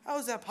like, how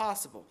is that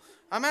possible?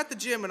 I'm at the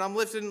gym and I'm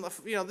lifting,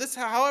 this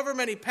however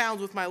many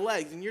pounds with my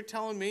legs, and you're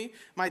telling me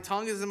my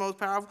tongue is the most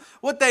powerful?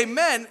 What they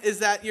meant is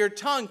that your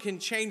tongue can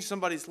change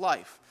somebody's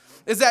life.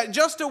 Is that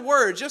just a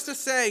word, just a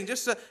saying,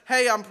 just a,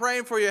 hey, I'm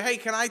praying for you. Hey,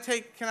 can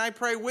I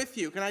pray with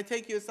you? Can I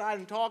take you aside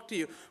and talk to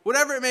you?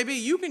 Whatever it may be,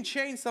 you can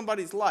change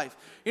somebody's life.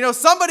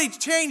 Somebody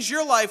changed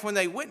your life when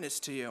they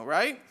witnessed to you,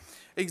 right?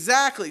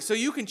 Exactly. So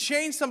you can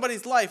change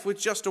somebody's life with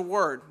just a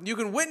word. You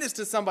can witness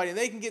to somebody and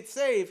they can get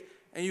saved,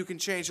 and you can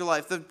change your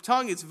life. The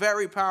tongue is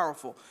very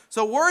powerful.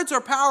 So words are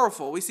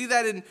powerful. We see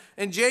that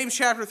in James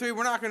chapter 3.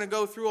 We're not going to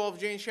go through all of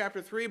James chapter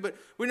 3, but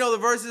we know the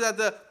verses that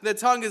the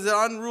tongue is an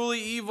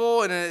unruly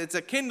evil and it's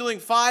a kindling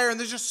fire. And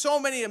there's just so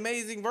many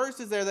amazing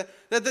verses there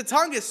that the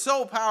tongue is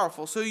so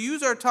powerful. So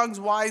use our tongues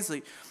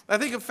wisely. I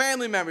think of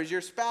family members, your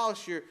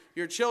spouse,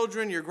 your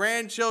children, your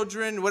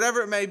grandchildren,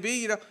 whatever it may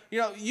be.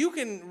 You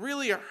can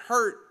really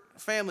hurt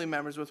family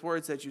members with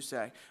words that you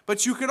say,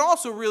 but you can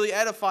also really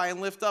edify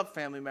and lift up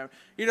family members.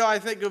 I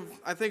think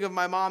of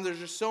my mom. There's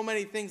just so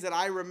many things that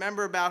I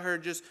remember about her,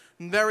 just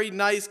very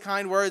nice,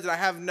 kind words, and I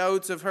have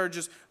notes of her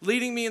just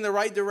leading me in the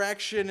right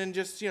direction and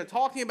just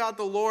talking about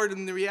the Lord.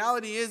 And the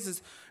reality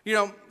is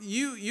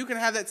you can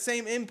have that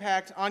same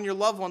impact on your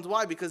loved ones.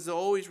 Why? Because they'll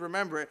always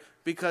remember it,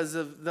 because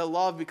of the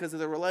love, because of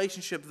the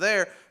relationship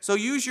there. So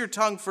use your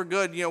tongue for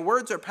good.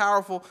 Words are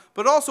powerful,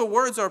 but also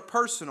words are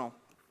personal.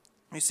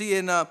 You see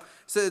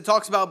so it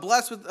talks about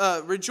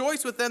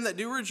rejoice with them that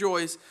do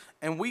rejoice,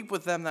 and weep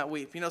with them that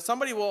weep.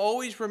 Somebody will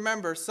always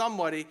remember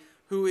somebody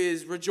who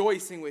is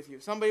rejoicing with you.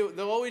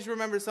 They'll always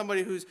remember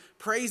somebody who's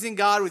praising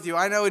God with you.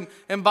 I know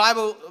in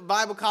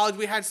Bible college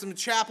we had some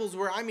chapels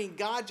where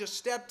God just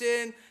stepped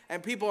in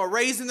and people are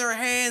raising their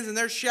hands and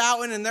they're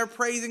shouting and they're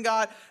praising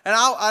God. And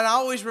I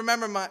always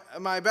remember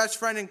my best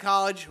friend in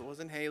college. It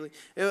wasn't Haley.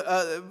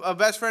 A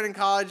best friend in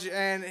college,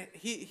 and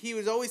he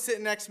was always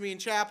sitting next to me in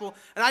chapel.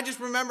 And I just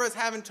remember us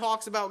having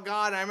talks about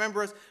God. And I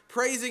remember us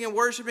praising and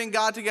worshiping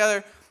God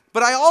together.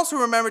 But I also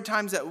remember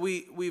times that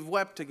we've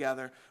wept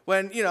together.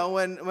 When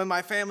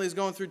my family is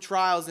going through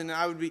trials and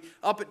I would be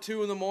up at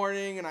 2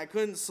 a.m. and I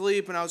couldn't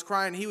sleep and I was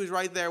crying, he was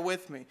right there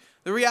with me.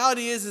 The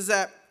reality is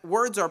that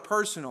words are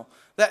personal.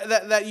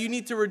 That you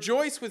need to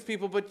rejoice with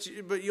people, but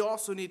you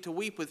also need to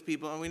weep with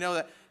people. And we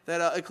know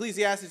that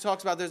Ecclesiastes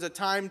talks about there's a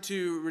time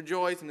to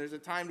rejoice and there's a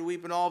time to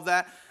weep and all of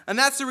that. And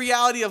that's the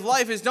reality of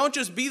life, is don't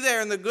just be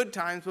there in the good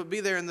times, but be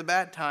there in the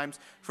bad times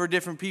for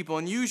different people.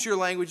 And use your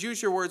language,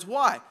 use your words.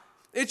 Why?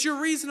 It's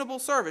your reasonable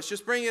service.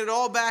 Just bringing it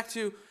all back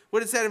to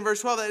what it said in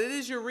verse 12, that it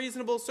is your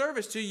reasonable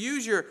service to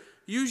use your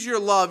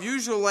love,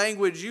 use your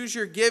language, use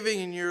your giving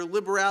and your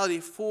liberality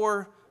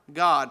for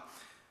God.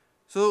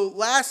 So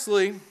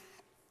lastly,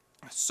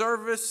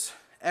 service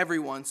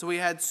everyone. So we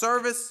had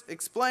service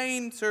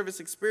explained, service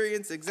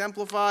experienced,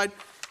 exemplified,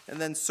 and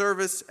then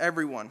service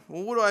everyone.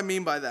 Well, what do I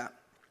mean by that?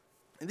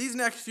 In these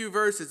next few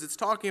verses, it's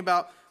talking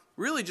about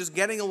really just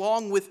getting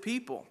along with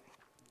people.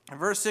 In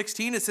verse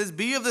 16, it says,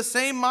 "Be of the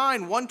same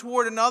mind one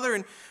toward another,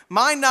 and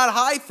mind not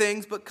high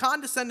things, but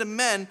condescend to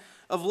men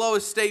of low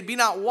estate. Be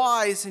not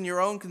wise in your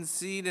own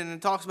conceit." And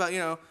it talks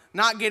about,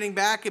 not getting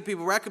back at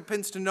people.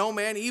 Recompense to no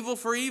man, evil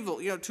for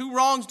evil. Two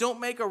wrongs don't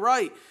make a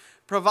right.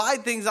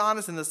 Provide things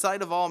honest in the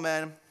sight of all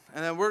men.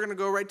 And then we're going to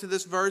go right to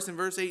this verse. In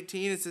verse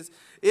 18, it says,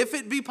 "If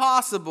it be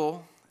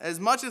possible, as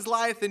much as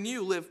lieth in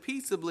you, live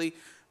peaceably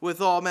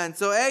with all men."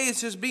 So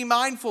it's just be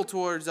mindful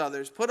towards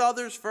others. Put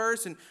others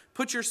first and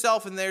put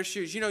yourself in their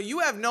shoes. You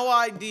have no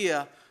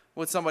idea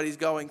what somebody's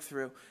going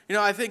through.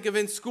 I think of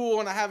in school,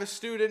 and I have a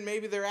student,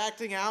 maybe they're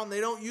acting out and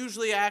they don't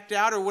usually act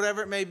out or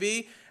whatever it may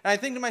be. And I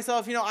think to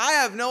myself, I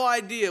have no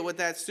idea what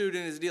that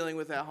student is dealing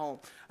with at home.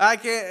 I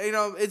can't,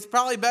 it's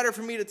probably better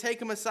for me to take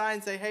them aside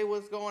and say, "Hey,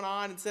 what's going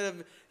on?" instead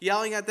of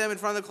yelling at them in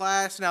front of the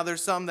class. Now,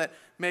 there's some that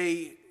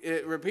may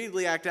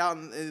repeatedly act out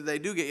and they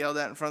do get yelled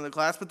at in front of the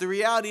class. But the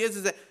reality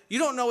is that you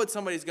don't know what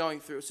somebody's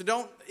going through. So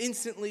don't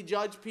instantly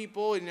judge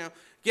people and,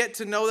 get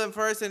to know them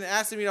first and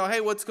ask them, "Hey,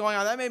 what's going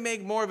on?" That may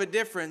make more of a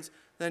difference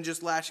than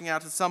just lashing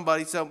out to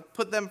somebody. So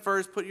put them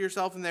first, put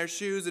yourself in their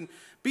shoes, and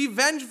be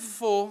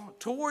vengeful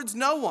towards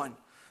no one.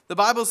 The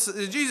Bible,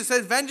 Jesus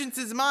says, "Vengeance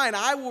is mine,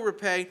 I will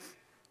repay,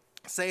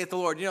 saith the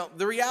Lord."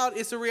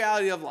 It's the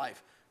reality of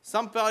life.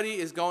 Somebody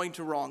is going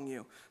to wrong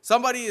you.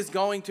 Somebody is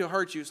going to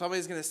hurt you.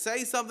 Somebody's going to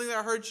say something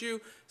that hurts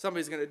you.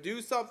 Somebody's going to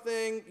do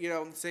something.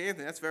 Say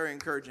anything. That's very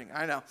encouraging.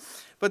 I know.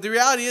 But the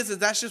reality is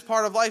that's just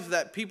part of life,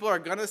 that people are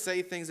going to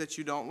say things that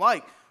you don't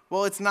like.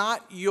 Well, it's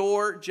not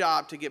your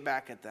job to get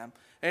back at them.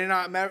 And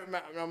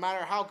no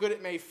matter how good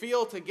it may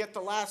feel to get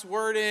the last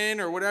word in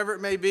or whatever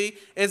it may be,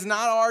 it's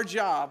not our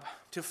job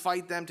to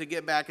fight them, to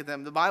get back at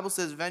them. The Bible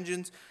says,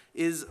 "Vengeance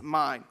is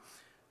mine."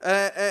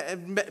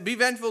 Be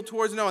vengeful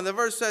towards no one. The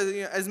verse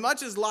says, "As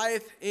much as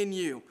lieth in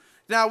you."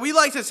 Now, we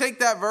like to take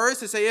that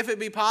verse and say, if it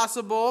be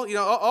possible,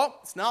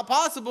 it's not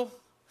possible.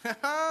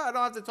 I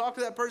don't have to talk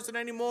to that person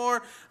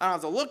anymore. I don't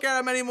have to look at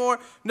him anymore.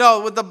 No,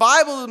 what the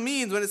Bible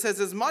means when it says,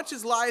 "As much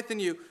as lieth in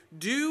you,"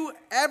 do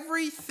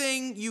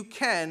everything you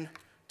can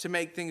to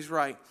make things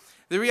right.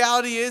 The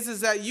reality is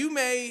that you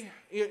may,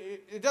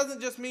 it doesn't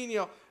just mean,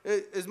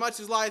 as much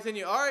as lieth in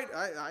you. All right,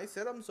 I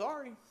said I'm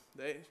sorry.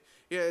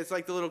 It's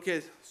like the little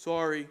kids,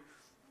 "Sorry,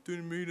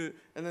 didn't mean it,"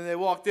 and then they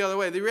walk the other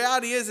way. The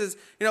reality is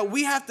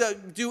we have to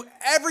do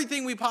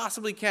everything we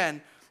possibly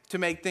can to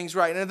make things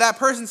right. And if that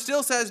person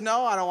still says,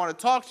 "No, I don't want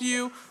to talk to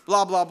you,"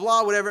 blah, blah,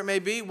 blah, whatever it may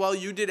be, well,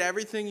 you did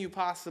everything you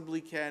possibly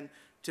can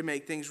to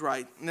make things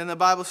right. And then the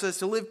Bible says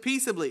to live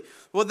peaceably.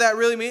 What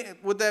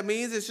that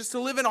means is just to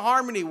live in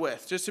harmony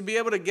with, just to be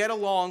able to get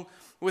along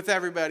with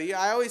everybody.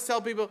 I always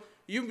tell people,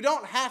 you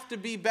don't have to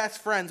be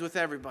best friends with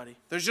everybody.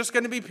 There's just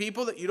going to be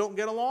people that you don't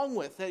get along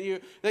with, that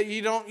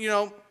you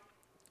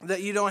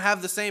don't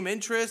have the same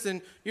interests,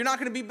 and you're not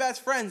going to be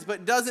best friends.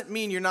 But it doesn't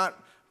mean you're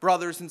not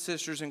brothers and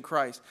sisters in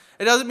Christ.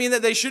 It doesn't mean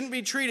that they shouldn't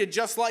be treated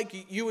just like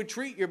you would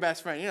treat your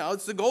best friend.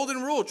 It's the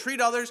golden rule: treat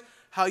others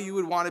how you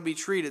would want to be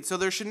treated. So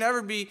there should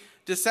never be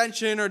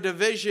dissension or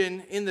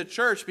division in the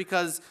church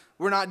because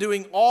we're not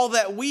doing all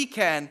that we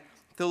can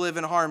to live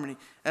in harmony.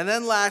 And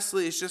then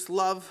lastly, it's just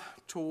loving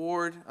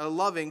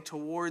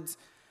towards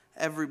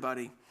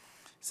everybody. It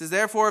says,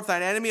 "Therefore, if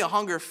thine enemy a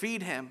hunger,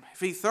 feed him. If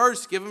he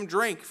thirst, give him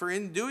drink. For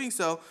in doing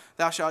so,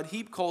 thou shalt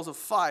heap coals of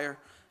fire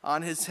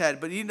on his head.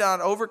 But ye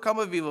not overcome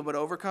of evil, but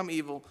overcome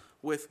evil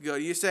with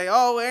good." You say,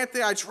 "Oh,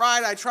 Anthony, I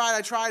tried,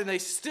 and they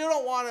still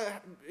don't want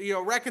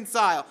to,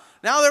 reconcile.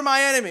 Now they're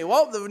my enemy."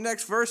 Well, the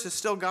next verse has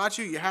still got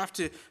you. You have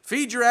to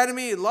feed your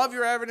enemy, love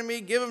your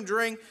enemy, give them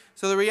drink.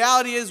 So the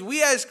reality is,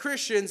 we as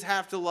Christians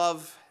have to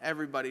love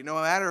everybody, no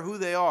matter who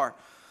they are.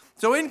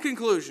 So in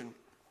conclusion,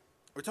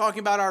 we're talking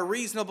about our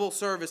reasonable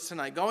service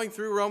tonight, going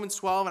through Romans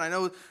 12, and I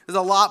know there's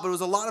a lot, but it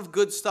was a lot of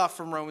good stuff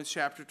from Romans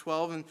chapter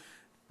 12. And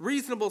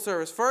reasonable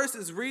service. First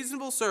is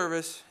reasonable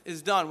service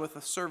is done with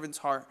a servant's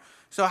heart.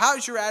 So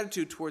how's your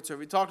attitude towards service?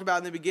 We talked about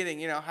in the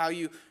beginning, how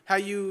you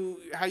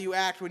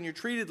act when you're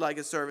treated like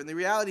a servant. The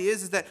reality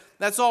is that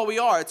that's all we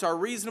are. It's our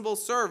reasonable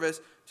service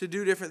to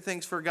do different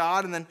things for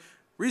God. And then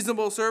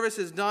reasonable service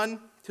is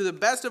done to the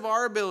best of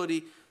our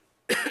ability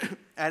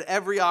at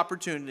every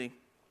opportunity.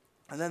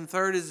 And then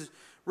third is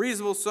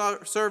reasonable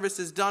service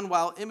is done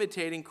while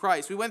imitating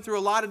Christ. We went through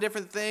a lot of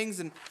different things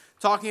and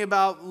talking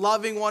about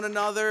loving one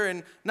another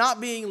and not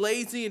being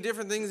lazy and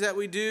different things that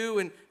we do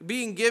and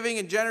being giving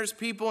and generous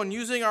people and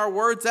using our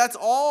words. That's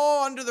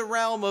all under the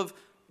realm of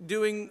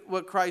doing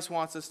what Christ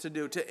wants us to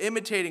do, to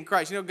imitating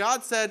Christ. You know,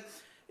 God said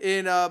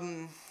in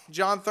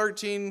John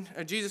 13,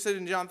 Jesus said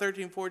in John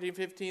 13, 14,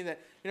 15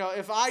 that, you know,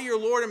 if I, your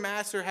Lord and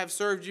Master, have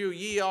served you,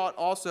 ye ought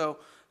also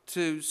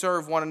to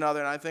serve one another.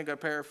 And I think I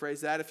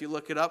paraphrased that if you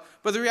look it up.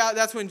 But the reality,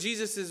 that's when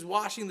Jesus is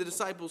washing the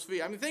disciples'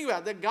 feet. I mean, think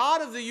about it. The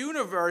God of the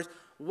universe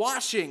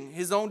washing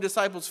his own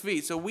disciples'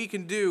 feet so we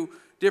can do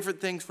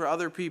different things for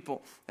other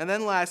people. And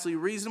then lastly,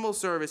 reasonable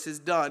service is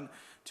done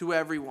to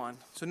everyone.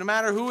 So no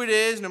matter who it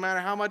is, no matter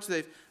how much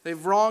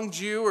they've wronged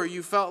you, or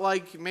you felt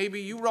like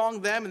maybe you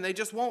wronged them and they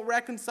just won't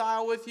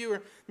reconcile with you,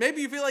 or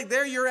maybe you feel like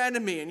they're your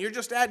enemy and you're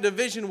just at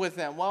division with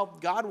them. Well,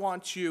 God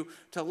wants you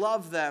to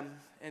love them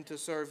and to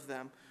serve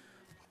them.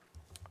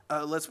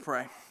 Let's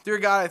pray. Dear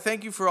God, I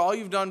thank you for all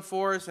you've done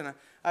for us, and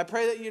I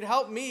pray that you'd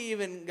help me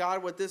even,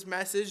 God, with this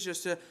message,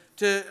 just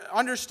to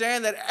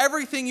understand that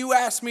everything you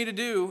ask me to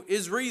do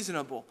is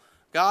reasonable.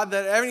 God,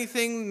 that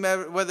anything,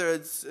 whether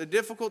it's a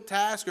difficult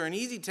task or an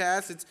easy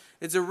task,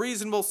 it's a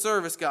reasonable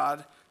service,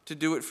 God, to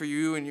do it for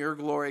you and your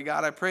glory.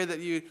 God, I pray that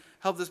you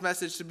help this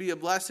message to be a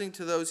blessing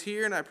to those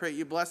here, and I pray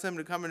you bless them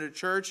to come into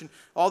church and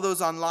all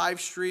those on live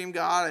stream,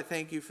 God. I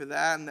thank you for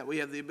that and that we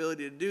have the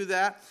ability to do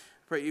that.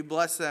 I pray you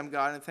bless them,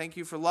 God, and thank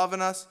you for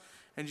loving us.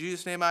 In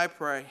Jesus' name I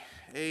pray.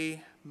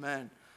 Amen.